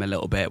shitters in him a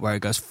little bit where he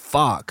goes,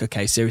 fuck,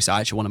 okay, seriously,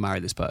 I actually want to marry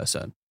this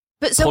person.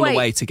 But so pull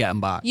away to get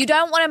him back. You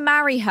don't want to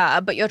marry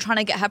her, but you're trying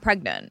to get her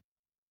pregnant.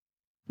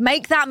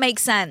 Make that make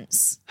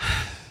sense.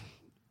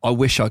 I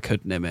wish I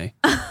could, Nimmy.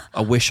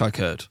 I wish I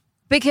could.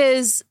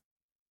 Because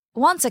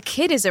once a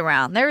kid is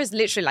around, there is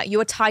literally like, you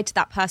are tied to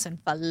that person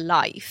for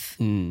life.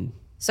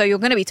 So you're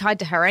going to be tied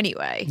to her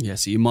anyway. Yeah,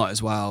 so you might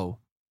as well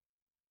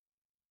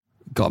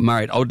got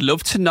married. I would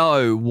love to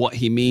know what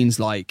he means,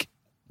 like,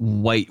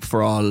 wait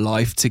for our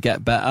life to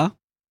get better.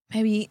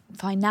 Maybe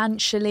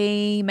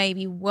financially,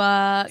 maybe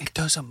work. It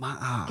doesn't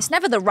matter. It's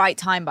never the right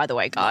time, by the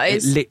way,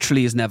 guys. It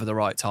literally is never the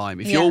right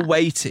time. If you're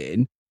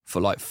waiting for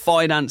like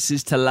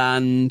finances to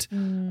land,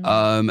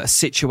 a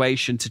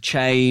situation to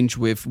change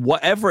with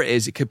whatever it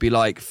is, it could be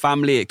like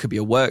family, it could be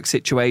a work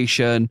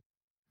situation.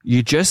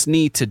 You just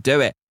need to do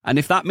it. And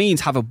if that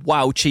means have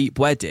a cheap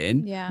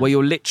wedding where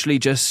you're literally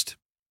just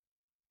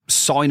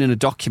signing a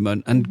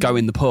document and go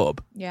in the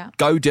pub,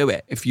 go do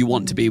it if you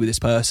want to be with this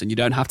person. You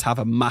don't have to have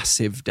a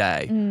massive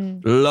day.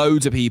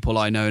 Loads of people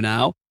I know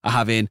now are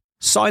having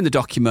sign the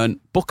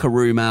document, book a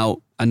room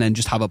out, and then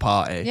just have a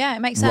party. Yeah, it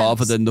makes sense.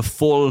 Rather than the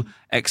full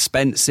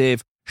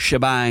expensive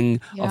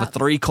shebang of a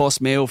 3-course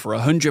meal for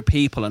 100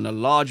 people and a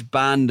large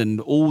band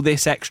and all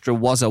this extra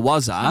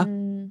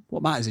wazza.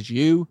 What matters is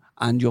you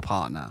and your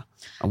partner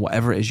and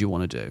whatever it is you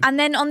want to do. And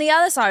then on the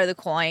other side of the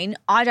coin,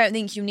 I don't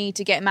think you need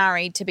to get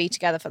married to be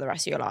together for the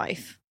rest of your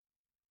life.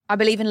 I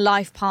believe in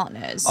life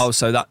partners. Oh,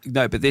 so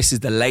but this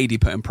is the lady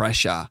putting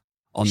pressure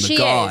on the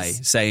guy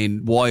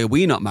saying, why are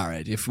we not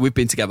married? If we've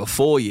been together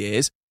 4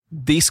 years,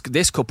 this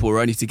couple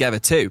were only together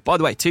 2. By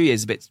the way, 2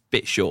 years is a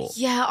bit short.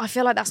 Yeah, I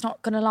feel like that's not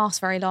going to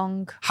last very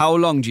long. How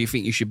long do you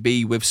think you should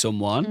be with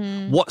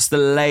someone? What's the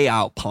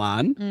layout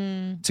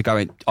plan to go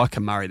in, I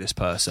can marry this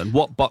person?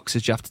 What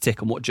boxes do you have to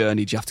tick and what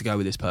journey do you have to go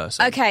with this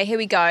person? Okay, here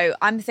we go.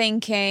 I'm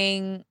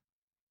thinking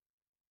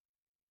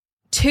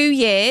 2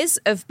 years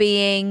of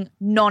being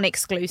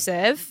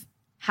non-exclusive,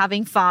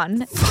 having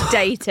fun,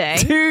 dating.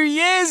 2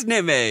 years,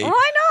 Nimmy.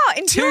 Why not?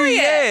 Enjoy 2 it.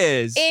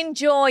 years.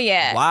 Enjoy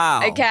it.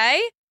 Wow.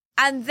 Okay?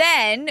 And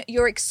then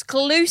you're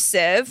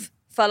exclusive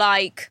for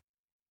like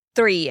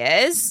 3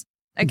 years.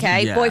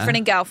 Okay? Yeah. Boyfriend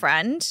and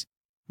girlfriend.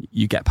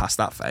 You get past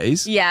that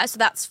phase. Yeah, so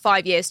that's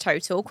 5 years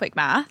total. Quick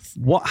math.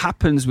 What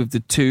happens with the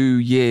 2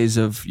 years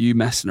of you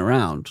messing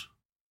around?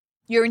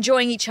 You're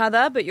enjoying each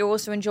other, but you're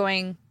also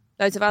enjoying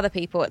loads of other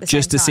people at the same time.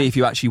 Just to see if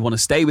you actually want to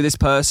stay with this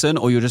person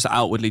or you're just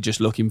outwardly just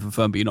looking for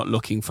fun, but you're not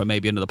looking for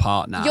maybe another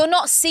partner. You're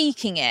not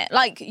seeking it.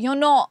 Like, you're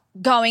not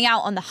going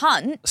out on the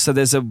hunt. So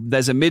there's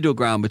a middle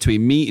ground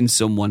between meeting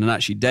someone and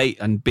actually date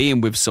and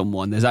being with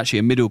someone. There's actually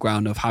a middle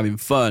ground of having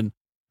fun.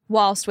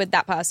 Whilst with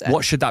that person.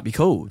 What should that be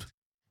called?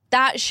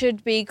 That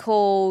should be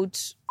called...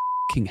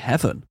 F***ing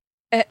heaven.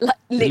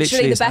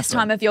 Literally the best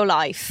time of your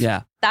life.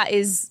 Yeah. That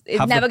is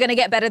never going to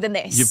get better than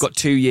this. You've got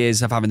 2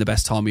 years of having the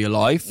best time of your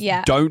life.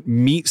 Yeah. Don't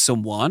meet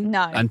someone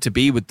and to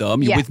be with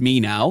them. You're with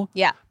me now.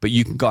 Yeah. But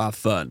you can go have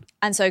fun.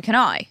 And so can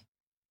I.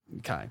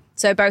 Okay.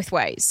 So both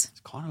ways.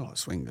 It's kind of like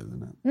swingers,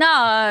 isn't it?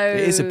 No.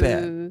 It is a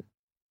bit.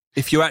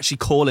 If you're actually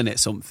calling it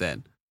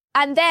something.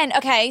 And then,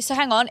 okay, so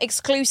hang on.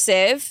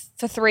 Exclusive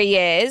for 3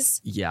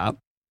 years. Yeah.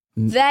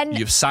 Then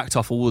you've sacked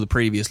off all the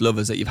previous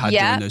lovers that you've had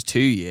during those 2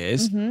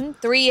 years.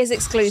 3 years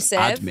exclusive.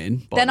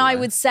 Admin. Then I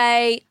would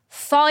say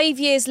 5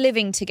 years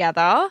living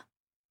together.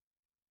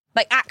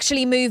 Like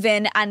actually move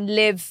in and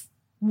live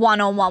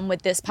one-on-one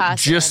with this person.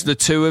 Just the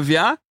two of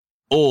you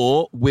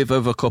or with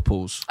other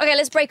couples? Okay,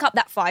 let's break up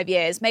that 5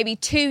 years. Maybe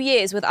 2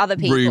 years with other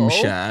people. Room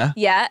share.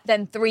 Yeah,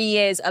 then 3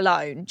 years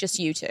alone, just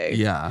you two.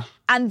 Yeah.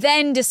 And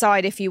then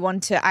decide if you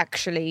want to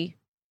actually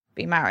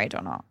be married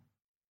or not.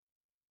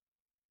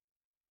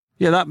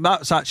 Yeah,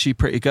 that's actually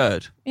pretty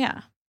good.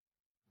 Yeah.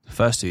 The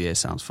first 2 years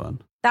sounds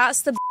fun.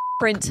 That's the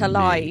print to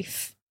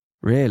life.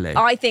 Really?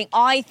 I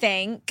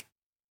think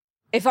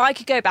if I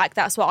could go back,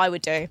 that's what I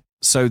would do.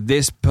 So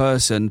this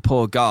person,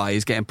 poor guy,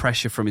 is getting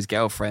pressure from his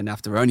girlfriend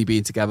after only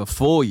being together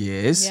 4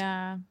 years.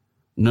 Yeah.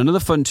 None of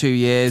the fun 2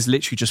 years,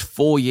 literally just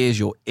 4 years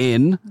you're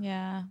in.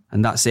 Yeah.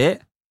 And that's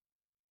it.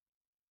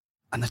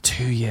 And the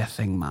 2 year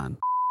thing, man.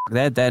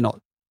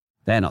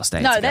 They're not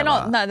staying together.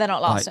 They're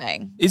not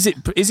lasting.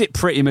 Like, is it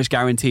pretty much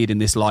guaranteed in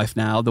this life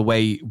now, the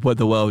way what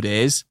the world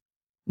is?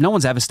 No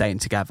one's ever staying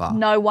together.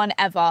 No one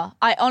ever.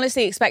 I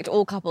honestly expect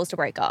all couples to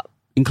break up.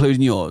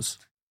 Including yours?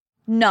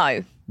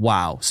 No.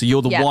 Wow. So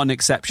you're the one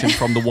exception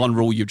from the one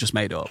rule you've just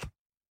made up.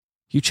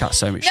 You chat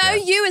so much No,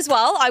 shit. you as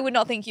well. I would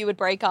not think you would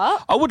break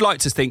up. I would like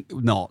to think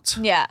not.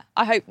 Yeah,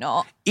 I hope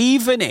not.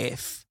 Even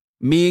if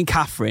me and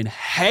Catherine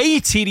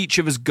hated each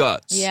other's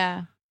guts.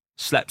 Yeah.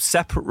 Slept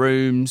separate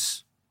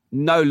rooms,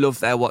 no love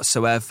there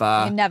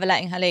whatsoever. You're never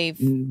letting her leave.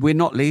 We're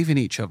not leaving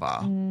each other.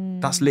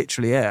 That's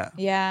literally it.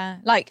 Yeah.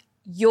 Like,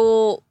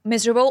 you're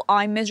miserable,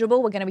 I'm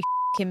miserable, we're going to be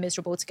f***ing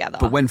miserable together.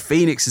 But when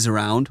Phoenix is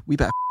around, we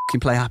better f***ing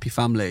play Happy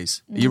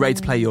Families. Are you ready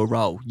to play your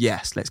role?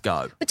 Yes, let's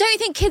go. But don't you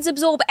think kids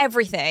absorb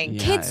everything?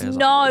 Yeah, Kids it is.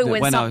 know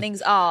when When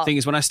something's up. The thing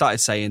is, when I started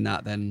saying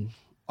that, then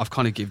I've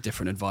kind of give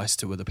different advice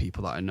to other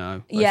people that I know.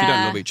 Like, Yeah. if you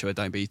don't love each other,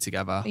 don't be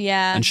together.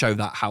 Yeah. And show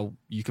that how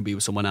you can be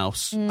with someone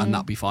else and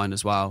that be fine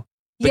as well.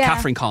 But Yeah.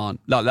 Catherine can't.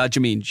 Like, do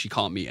you mean she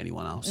can't meet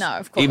anyone else? No,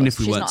 of course. Even if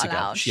we She's weren't not together.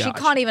 allowed. She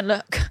actually- can't even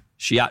look.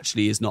 She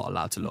actually is not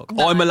allowed to look.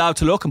 No. I'm allowed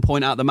to look and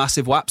point out the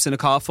massive waps in a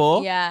car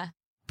for. Yeah,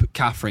 But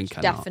Catherine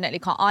cannot. definitely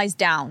can't. Eyes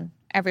down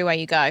everywhere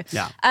you go.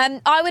 Yeah.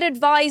 I would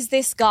advise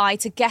this guy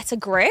to get a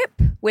grip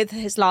with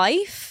his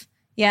life.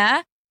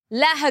 Yeah.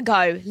 Let her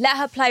go. Let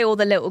her play all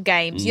the little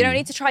games. You don't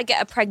need to try to get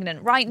her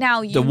pregnant. Right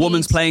now, The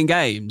woman's playing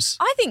games.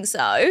 I think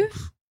so.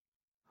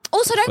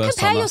 Also, don't First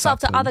compare time that's yourself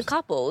to happened. other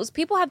couples.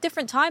 People have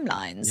different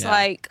timelines. Yeah.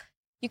 Like,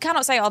 you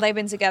cannot say, oh, they've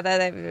been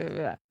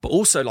together. But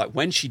also, like,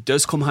 when she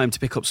does come home to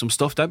pick up some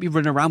stuff, don't be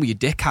running around with your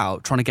dick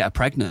out trying to get her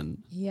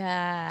pregnant.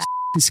 Yeah.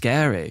 It's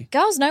scary.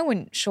 Girls know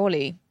when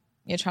surely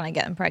you're trying to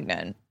get them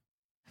pregnant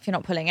if you're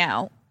not pulling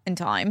out in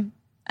time.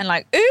 And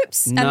like,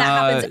 oops. And No. that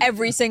happens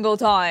every single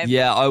time.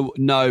 Yeah,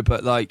 no,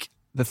 but like,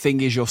 the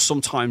thing is,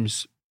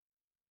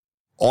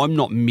 I'm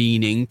not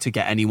meaning to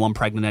get anyone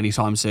pregnant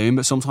anytime soon,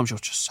 but sometimes you're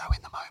just so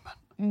in the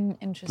moment.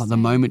 Interesting. Like, the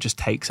moment just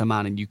takes a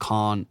man and you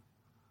can't.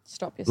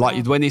 Stop yourself.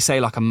 Like, when they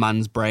say, like, a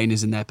man's brain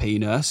is in their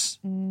penis,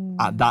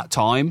 at that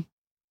time,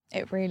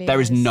 It really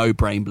there is no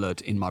brain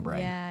blood in my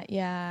brain. Yeah,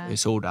 yeah.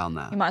 It's all down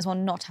there. You might as well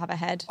not have a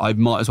head. I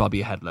might as well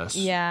be headless.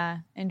 Yeah,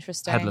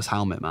 interesting. Headless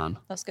helmet, man.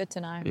 That's good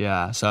to know.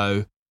 Yeah,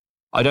 so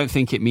I don't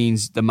think it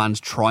means the man's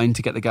trying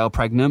to get the girl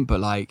pregnant, but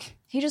like,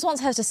 He just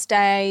wants her to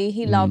stay.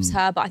 He loves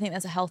her, but I think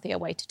there's a healthier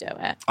way to do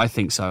it. I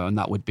think so, and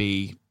that would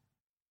be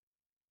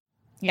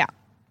Yeah.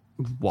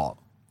 what?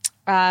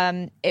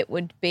 It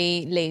would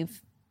be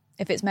leave.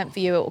 If it's meant for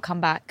you, it will come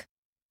back.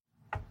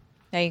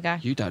 There you go.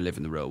 You don't live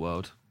in the real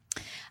world.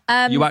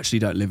 You actually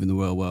don't live in the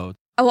real world.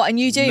 Oh, what? And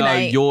you do, No,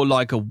 mate? you're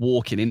like a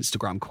walking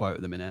Instagram quote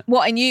at the minute.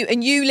 What? And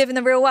you live in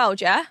the real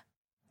world, yeah?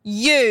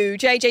 You,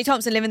 JJ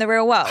Thompson, live in the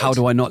real world. How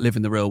do I not live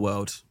in the real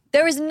world?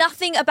 There is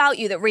nothing about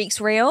you that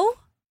reeks real.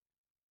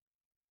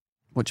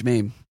 What do you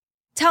mean?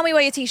 Tell me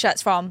where your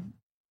t-shirt's from.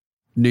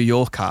 New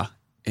Yorker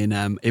in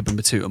Ibn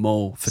Battuta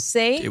Mall.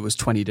 See? It was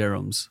 20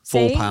 dirhams,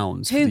 See?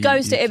 £4. Who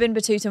goes to Ibn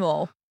Battuta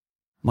Mall?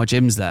 My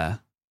gym's there.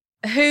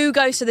 Who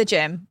goes to the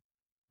gym?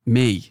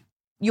 Me.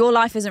 Your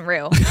life isn't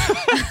real.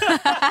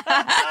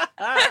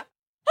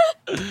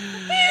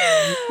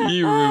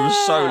 You were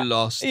so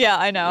lost. Yeah,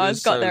 I know. I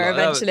got there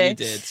eventually. You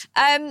did.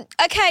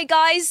 Okay,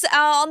 guys,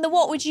 on the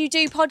What Would You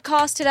Do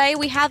podcast today,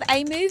 we have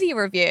a movie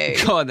review.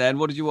 Go on then,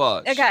 what did you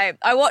watch? Okay,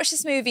 I watched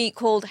this movie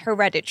called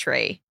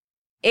Hereditary.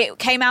 It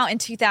came out in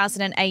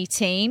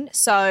 2018,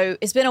 so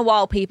it's been a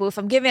while, people. If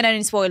I'm giving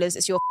any spoilers,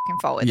 it's your fucking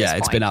fault at this point,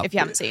 it's been out. if you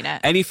haven't seen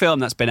it. Any film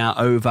that's been out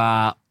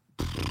over...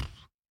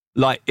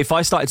 Like, if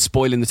I started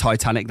spoiling the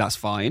Titanic, that's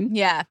fine.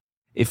 Yeah.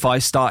 If I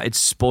started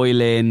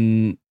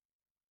spoiling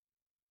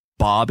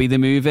Barbie the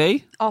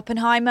movie,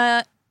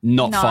 Oppenheimer,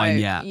 not no, fine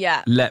yet.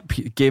 yeah.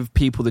 Give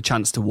people the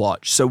chance to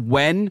watch. So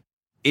when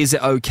is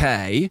it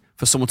okay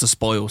for someone to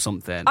spoil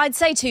something? I'd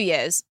say 2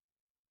 years.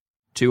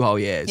 2 whole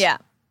years? Yeah.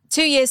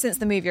 2 years since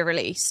the movie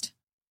released.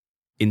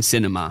 In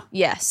cinema?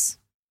 Yes.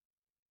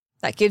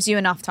 That gives you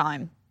enough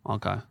time.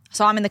 Okay.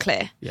 So I'm in the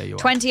clear. Yeah, you are.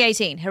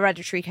 2018,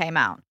 Hereditary came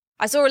out.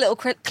 I saw a little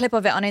clip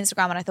of it on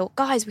Instagram and I thought,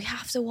 guys, we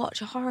have to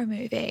watch a horror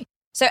movie.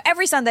 So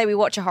every Sunday we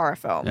watch a horror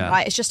film,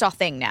 right? It's just our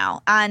thing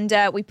now. And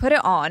we put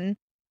it on.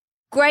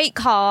 Great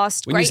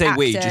cast, When great you say actors.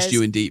 we, just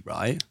you and Deep,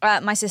 right?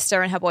 My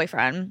sister and her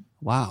boyfriend.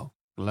 Wow.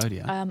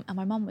 Melodia. And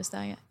my mum was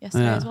there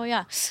yesterday as well,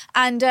 yeah.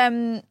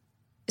 And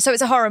so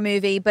it's a horror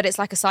movie, but it's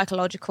like a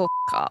psychological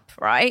up,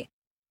 right?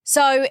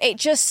 So it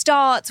just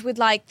starts with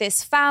like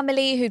this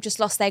family who've just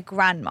lost their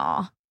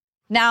grandma.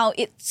 Now,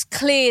 it's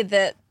clear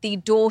that the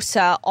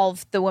daughter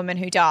of the woman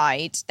who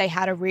died, they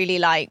had a really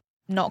like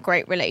not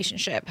great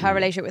relationship. Her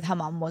relationship with her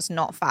mum was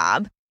not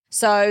fab.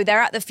 So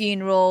they're at the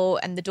funeral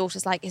and the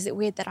daughter's like, is it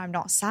weird that I'm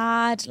not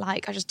sad?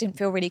 Like, I just didn't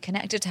feel really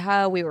connected to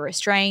her. We were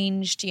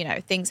estranged, you know,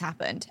 things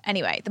happened.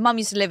 Anyway, the mum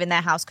used to live in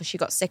their house because she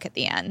got sick at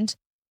the end.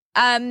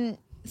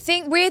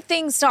 Weird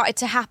things started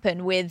to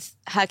happen with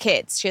her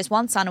kids. She has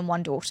one son and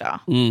one daughter,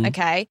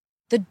 okay?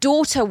 The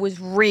daughter was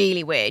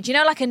really weird. You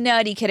know, like a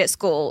nerdy kid at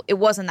school? It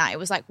wasn't that. It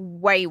was like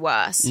way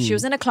worse. She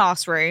was in a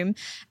classroom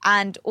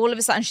and all of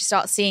a sudden she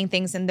starts seeing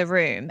things in the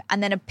room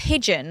and then a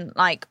pigeon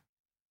like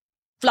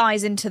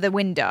flies into the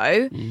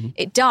window.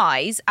 It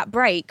dies. At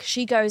break,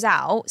 she goes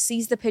out,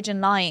 sees the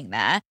pigeon lying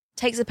there,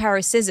 takes a pair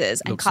of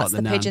scissors and Looks cuts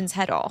like the the pigeon's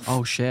head off.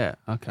 Oh, shit.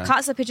 Okay.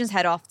 Cuts the pigeon's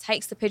head off,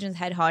 takes the pigeon's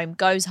head home,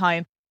 goes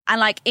home. And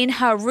like in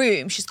her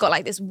room, she's got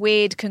like this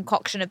weird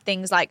concoction of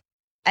things like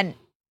and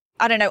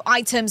I don't know,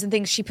 items and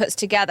things she puts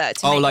together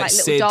to make like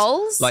Sid, little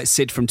dolls. Like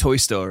Sid from Toy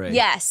Story.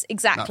 Yes,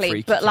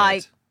 exactly. But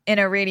like in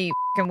a really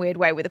fucking weird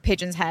way with a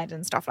pigeon's head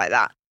and stuff like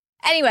that.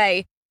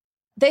 Anyway,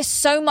 there's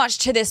so much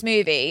to this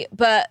movie,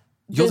 but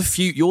you're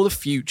the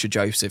future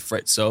Joseph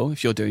Fritzl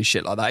if you're doing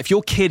shit like that. If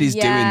your kid is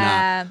doing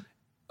that,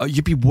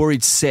 you'd be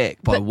worried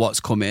sick by what's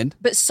coming.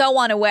 But so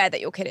unaware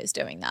that your kid is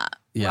doing that,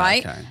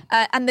 right?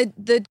 Okay.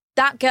 And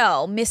that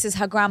girl misses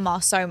her grandma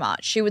so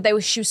much. She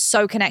was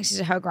so connected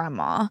to her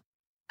grandma.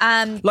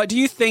 Like, do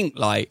you think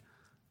like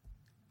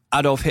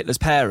Adolf Hitler's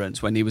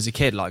parents when he was a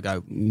kid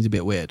he's a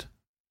bit weird?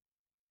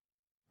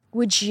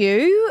 Would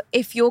you,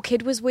 if your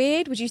kid was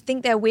weird, would you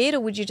think they're weird,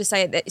 or would you just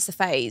say that it's a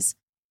phase?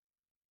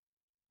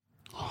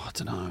 Oh, I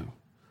don't know.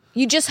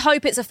 You just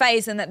hope it's a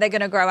phase and that they're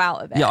going to grow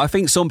out of it. Yeah, I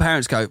think some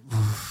parents go,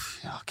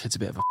 our kid's a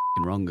bit of a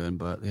wrong un,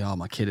 but they are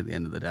my kid at the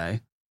end of the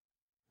day.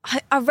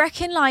 I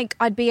reckon like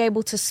I'd be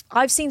able to...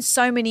 I've seen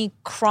so many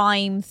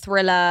crime,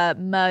 thriller,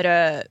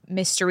 murder,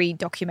 mystery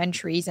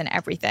documentaries and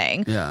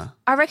everything. Yeah.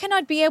 I reckon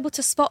I'd be able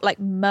to spot like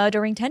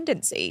murdering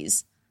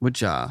tendencies. Would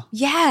ya?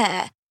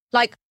 Yeah.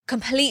 Like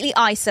completely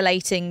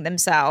isolating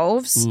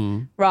themselves,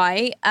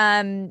 right?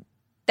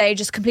 They're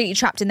just completely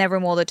trapped in their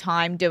room all the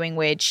time doing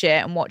weird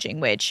shit and watching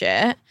weird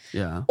shit.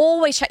 Yeah.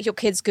 Always check your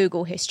kids'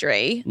 Google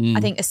history.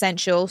 I think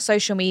essential.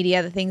 Social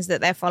media, the things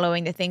that they're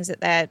following, the things that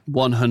they're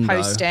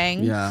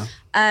posting. Yeah.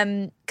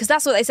 Because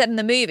that's what they said in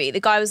the movie. The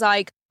guy was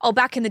like, oh,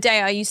 back in the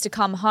day, I used to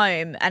come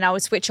home and I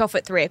would switch off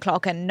at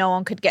 3:00 and no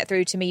one could get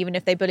through to me even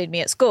if they bullied me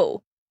at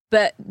school.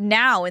 But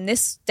now in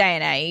this day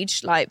and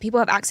age, like people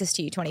have access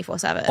to you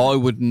 24/7. I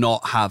would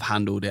not have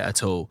handled it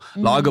at all.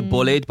 Like I got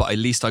bullied, but at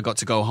least I got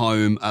to go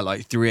home at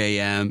like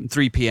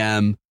 3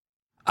 p.m.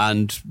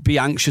 and be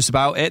anxious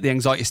about it. The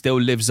anxiety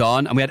still lives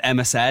on. And we had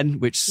MSN,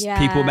 which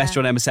people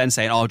messaged on MSN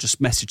saying, oh, just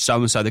message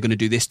so-and-so, they're going to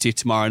do this to you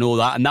tomorrow and all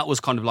that. And that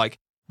was kind of like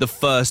the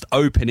first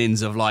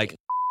openings of like,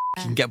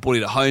 you can get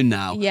bullied at home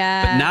now.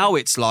 Yeah. But now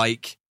it's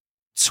like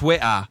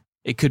Twitter.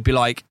 It could be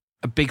like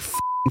a big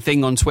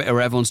thing on Twitter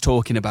where everyone's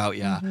talking about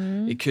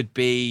you. It could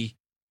be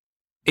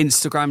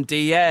Instagram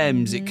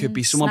DMs. It could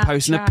be someone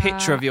posting a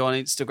picture of you on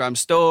Instagram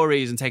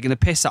stories and taking the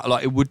piss out.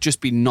 Like it would just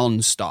be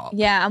non-stop.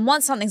 Yeah, and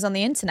once something's on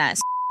the internet,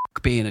 it's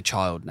being a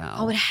child now.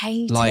 I would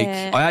hate like,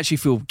 it. I actually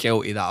feel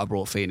guilty that I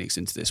brought Phoenix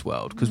into this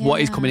world because what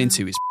he's coming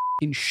into is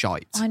f***ing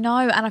shite. I know,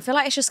 and I feel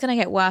like it's just going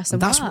to get worse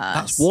and worse.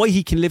 That's why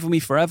he can live with me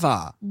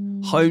forever.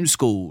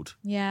 Homeschooled.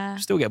 Yeah.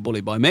 Still get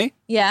bullied by me.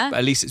 Yeah. But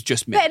at least it's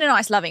just me. But in a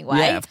nice, loving way.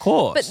 Yeah, of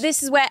course. But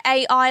this is where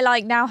AI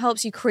like now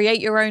helps you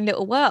create your own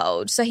little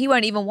world. So he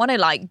won't even want to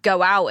like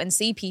go out and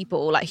see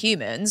people like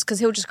humans because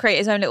he'll just create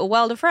his own little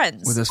world of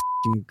friends. With those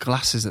f***ing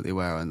glasses that they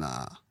wear and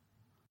that.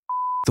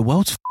 The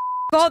world's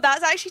God,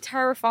 that's actually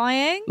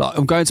terrifying. Like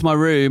I'm going to my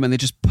room and they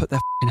just put their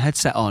f***ing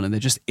headset on and they're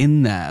just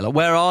in there. Like,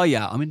 where are you?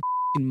 I'm in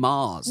f***ing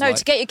Mars. No, like,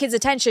 to get your kids'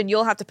 attention,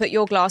 you'll have to put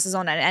your glasses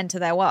on and enter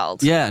their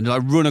world. Yeah, and I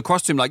run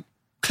across to him like,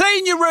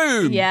 clean your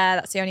room. Yeah,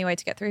 that's the only way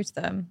to get through to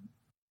them.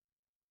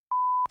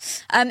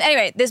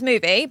 Anyway, this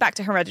movie, back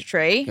to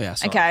Hereditary. Yeah,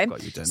 sorry, okay. I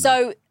forgot you'd done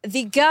so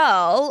the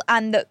girl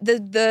and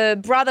the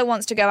brother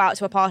wants to go out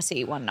to a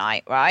party one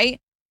night, right?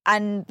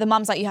 And the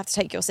mum's like, you have to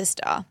take your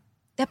sister.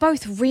 They're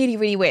both really,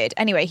 really weird.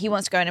 Anyway, he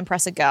wants to go and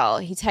impress a girl.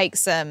 He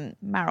takes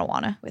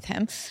marijuana with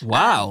him.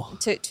 Wow.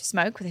 To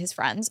smoke with his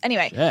friends.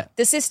 Anyway,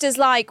 The sister's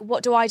like,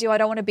 what do? I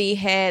don't want to be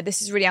here.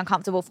 This is really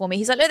uncomfortable for me.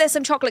 He's like, look, there's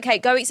some chocolate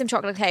cake. Go eat some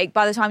chocolate cake.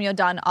 By the time you're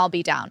done, I'll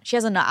be down. She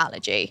has a nut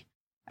allergy.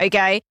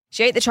 Okay?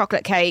 She ate the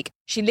chocolate cake.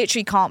 She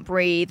literally can't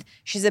breathe.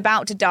 She's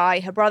about to die.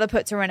 Her brother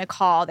puts her in a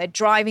car. They're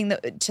driving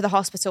to the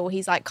hospital.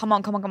 He's like, come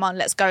on.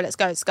 Let's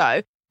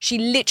go. She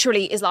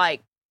literally is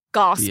like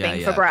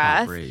gasping for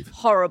breath.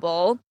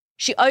 Horrible.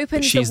 She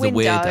opens the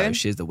window.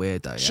 She's the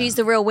weirdo. Yeah. She's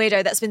the real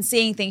weirdo that's been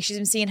seeing things. She's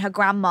been seeing her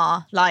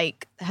grandma,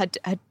 like her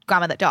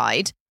grandma that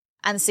died,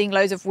 and seeing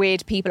loads of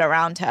weird people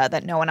around her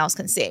that no one else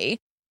can see.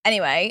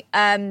 Anyway,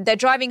 they're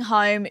driving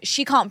home.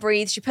 She can't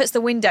breathe. She puts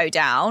the window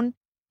down.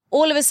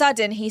 All of a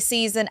sudden, he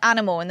sees an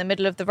animal in the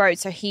middle of the road,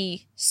 so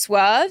he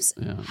swerves.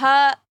 Yeah.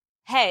 Her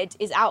head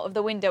is out of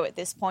the window at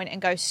this point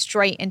and goes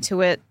straight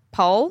into a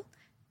pole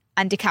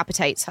and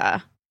decapitates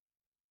her.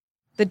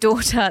 The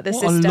daughter, the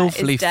sister is dead. What a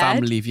lovely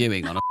family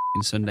viewing on a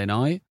Sunday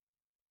night.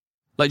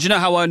 Like, do you know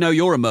how I know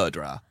you're a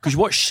murderer? Because you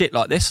watch shit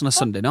like this on a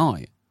Sunday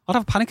night. I'd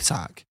have a panic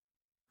attack.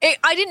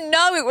 I didn't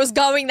know it was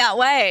going that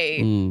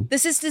way. The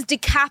sister's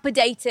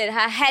decapitated.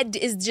 Her head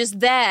is just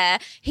there.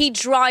 He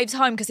drives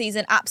home because he's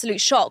in absolute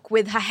shock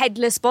with her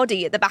headless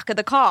body at the back of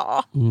the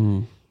car.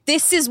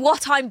 This is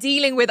what I'm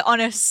dealing with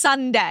on a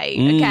Sunday,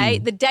 okay?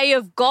 The day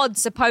of God,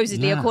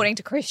 supposedly, according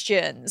to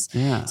Christians.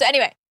 Yeah. So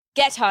anyway,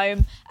 get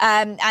home,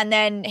 and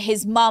then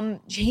his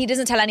mum, he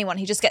doesn't tell anyone,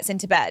 he just gets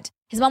into bed.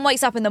 His mum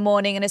wakes up in the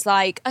morning and is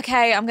like,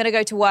 okay, I'm going to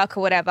go to work or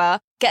whatever,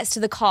 gets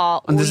to the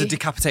car. And there's a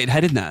decapitated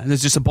head in there.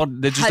 There's just a body.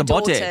 There's just a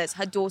body.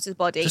 Her daughter's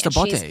body. Just a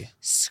body. She's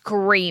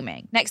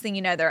screaming. Next thing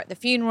you know, they're at the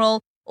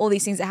funeral. All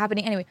these things are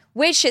happening. Anyway,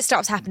 weird shit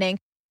starts happening.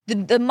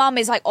 The mum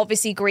is like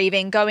obviously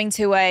grieving, going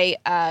to a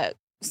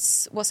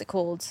what's it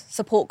called?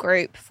 Support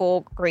group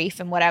for grief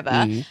and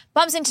whatever.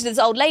 Bumps into this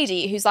old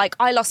lady who's like,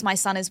 I lost my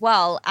son as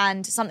well.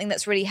 And something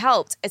that's really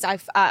helped is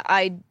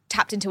I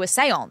tapped into a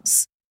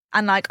seance.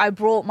 And like I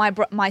brought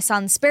my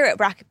son's spirit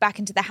back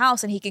into the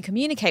house and he can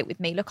communicate with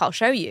me. Look, I'll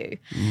show you.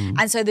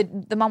 And so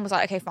the mum was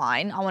like, okay,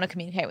 fine. I want to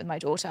communicate with my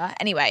daughter.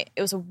 Anyway,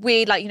 it was a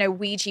weird, like,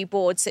 Ouija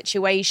board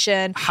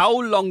situation.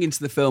 How long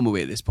into the film are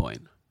we at this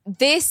point?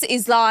 This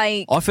is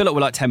like... I feel like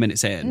we're like 10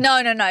 minutes in.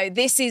 No.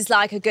 This is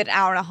like a good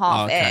hour and a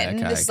half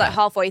in. This is like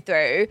halfway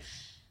through.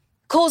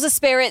 Calls the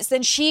spirits.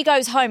 Then she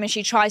goes home and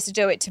she tries to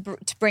do it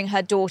to bring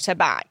her daughter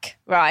back,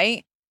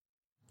 right?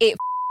 It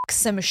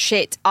some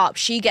shit up.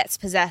 She gets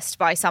possessed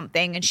by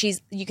something and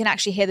you can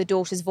actually hear the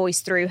daughter's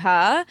voice through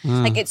her.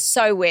 Like, it's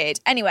so weird.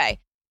 Anyway,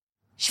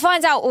 she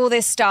finds out all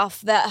this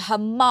stuff that her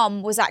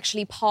mum was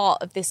actually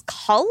part of this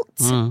cult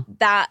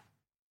that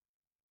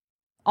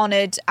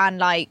honoured and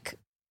like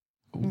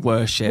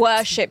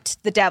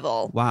worshipped the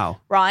devil.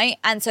 Wow. Right?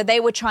 And so they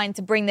were trying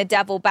to bring the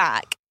devil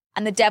back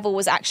and the devil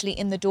was actually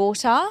in the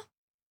daughter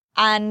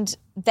and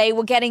they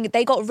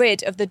got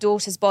rid of the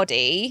daughter's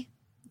body.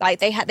 Like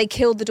they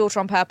killed the daughter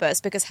on purpose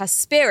because her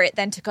spirit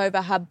then took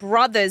over her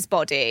brother's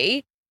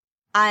body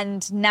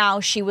and now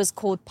she was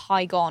called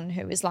Pygon,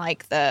 who is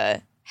like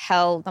the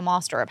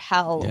master of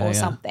hell or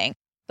something.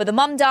 But the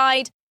mum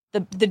died,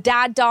 the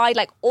dad died,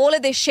 like all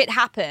of this shit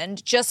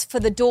happened just for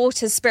the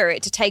daughter's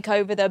spirit to take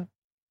over the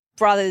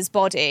brother's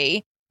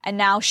body. And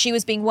now she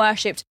was being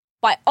worshipped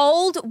by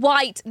old,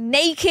 white,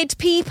 naked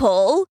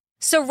people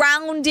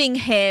surrounding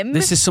him.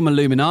 This is some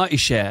Illuminati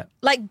shit.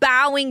 Like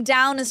bowing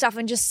down and stuff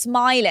and just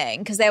smiling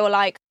because they were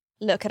like,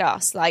 look at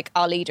us, like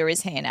our leader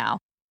is here now.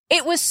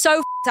 It was so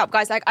f***ed up,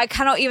 guys. Like I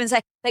cannot even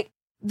say, like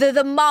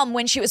the mum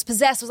when she was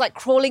possessed was like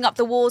crawling up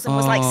the walls and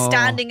was like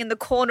standing in the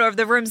corner of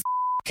the room.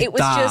 It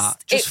was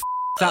just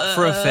that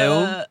for a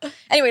film.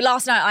 Anyway,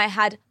 last night I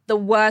had the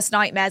worst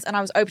nightmares and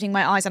I was opening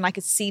my eyes and I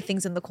could see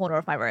things in the corner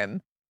of my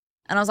room.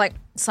 And I was like,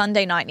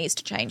 Sunday night needs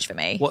to change for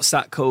me. What's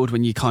that called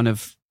when you kind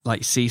of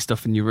like see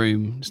stuff in your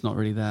room, it's not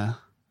really there?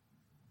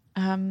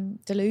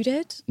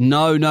 Deluded?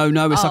 No.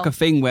 It's like a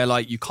thing where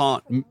like you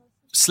can't...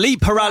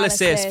 Sleep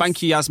paralysis.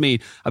 Thank you, Yasmin.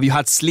 Have you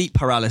had sleep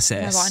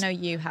paralysis? No, but I know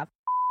you have.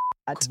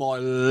 My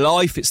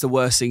life, it's the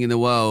worst thing in the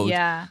world.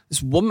 Yeah.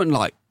 This woman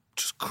like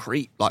just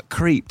creeped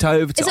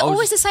over to... Is it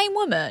always the same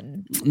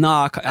woman?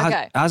 No,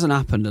 it hasn't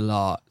happened a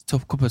lot. It's a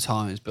couple of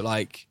times, but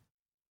like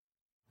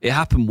it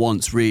happened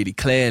once really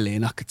clearly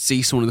and I could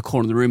see someone in the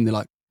corner of the room, they're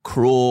like,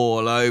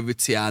 crawl over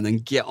to you and then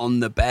get on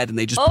the bed and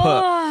they just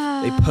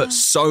put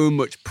so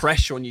much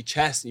pressure on your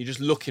chest and you're just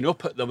looking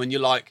up at them and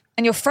you're like...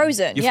 And you're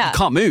frozen, you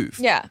can't move.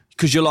 Yeah.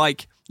 Because you're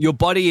like, your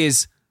body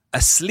is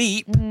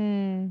asleep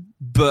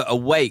but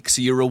awake.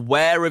 So you're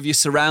aware of your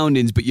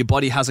surroundings but your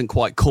body hasn't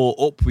quite caught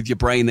up with your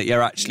brain that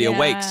you're actually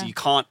awake. So you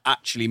can't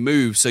actually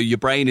move. So your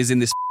brain is in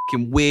this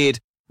fucking weird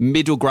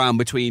middle ground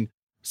between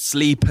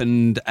sleep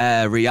and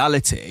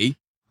reality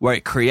where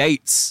it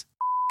creates...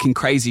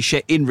 crazy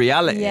shit in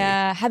reality.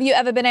 Yeah. Have you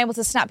ever been able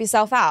to snap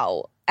yourself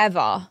out?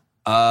 Ever?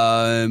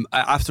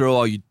 After a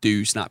while, you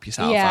do snap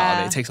yourself out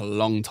of it. It takes a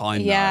long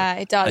time. Yeah,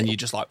 it does. And you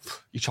just like,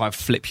 you try and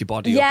flip your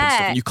body up and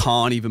stuff and you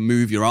can't even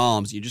move your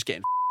arms. You're just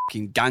getting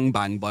fucking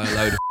gangbanged by a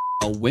load of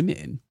old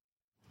women.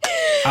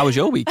 How was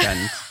your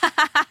weekend?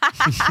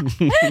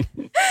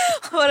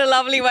 What a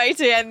lovely way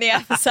to end the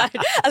episode.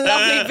 A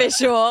lovely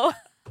visual.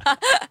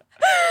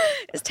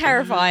 It's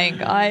terrifying,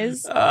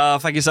 guys.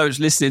 Thank you so much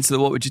for listening to the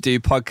What Would You Do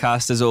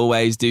podcast. As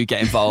always, do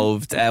get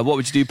involved. What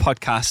Would You Do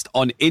podcast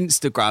on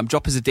Instagram.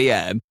 Drop us a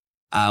DM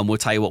and we'll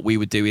tell you what we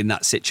would do in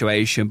that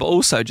situation. But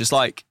also just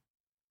like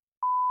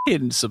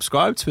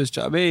subscribe to us,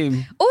 do you know what I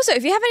mean? Also,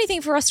 if you have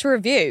anything for us to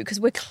review,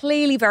 because we're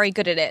clearly very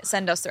good at it,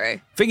 send us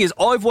through. Thing is,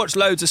 I've watched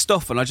loads of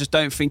stuff and I just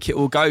don't think it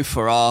will go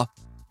for our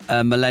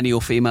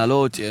millennial female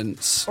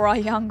audience. Or our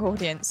young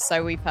audience,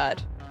 so we've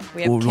heard.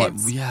 We have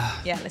kids.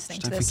 Like, listening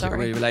to this. I don't think sorry. it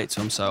really relate to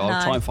them, so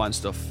I'll try and find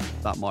stuff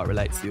that might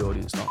relate to the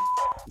audience. Like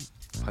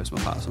post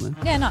my pat or something.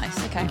 Yeah, nice.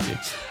 Okay. Thank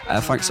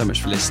you. Thanks so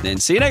much for listening.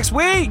 See you next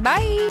week.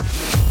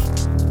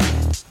 Bye.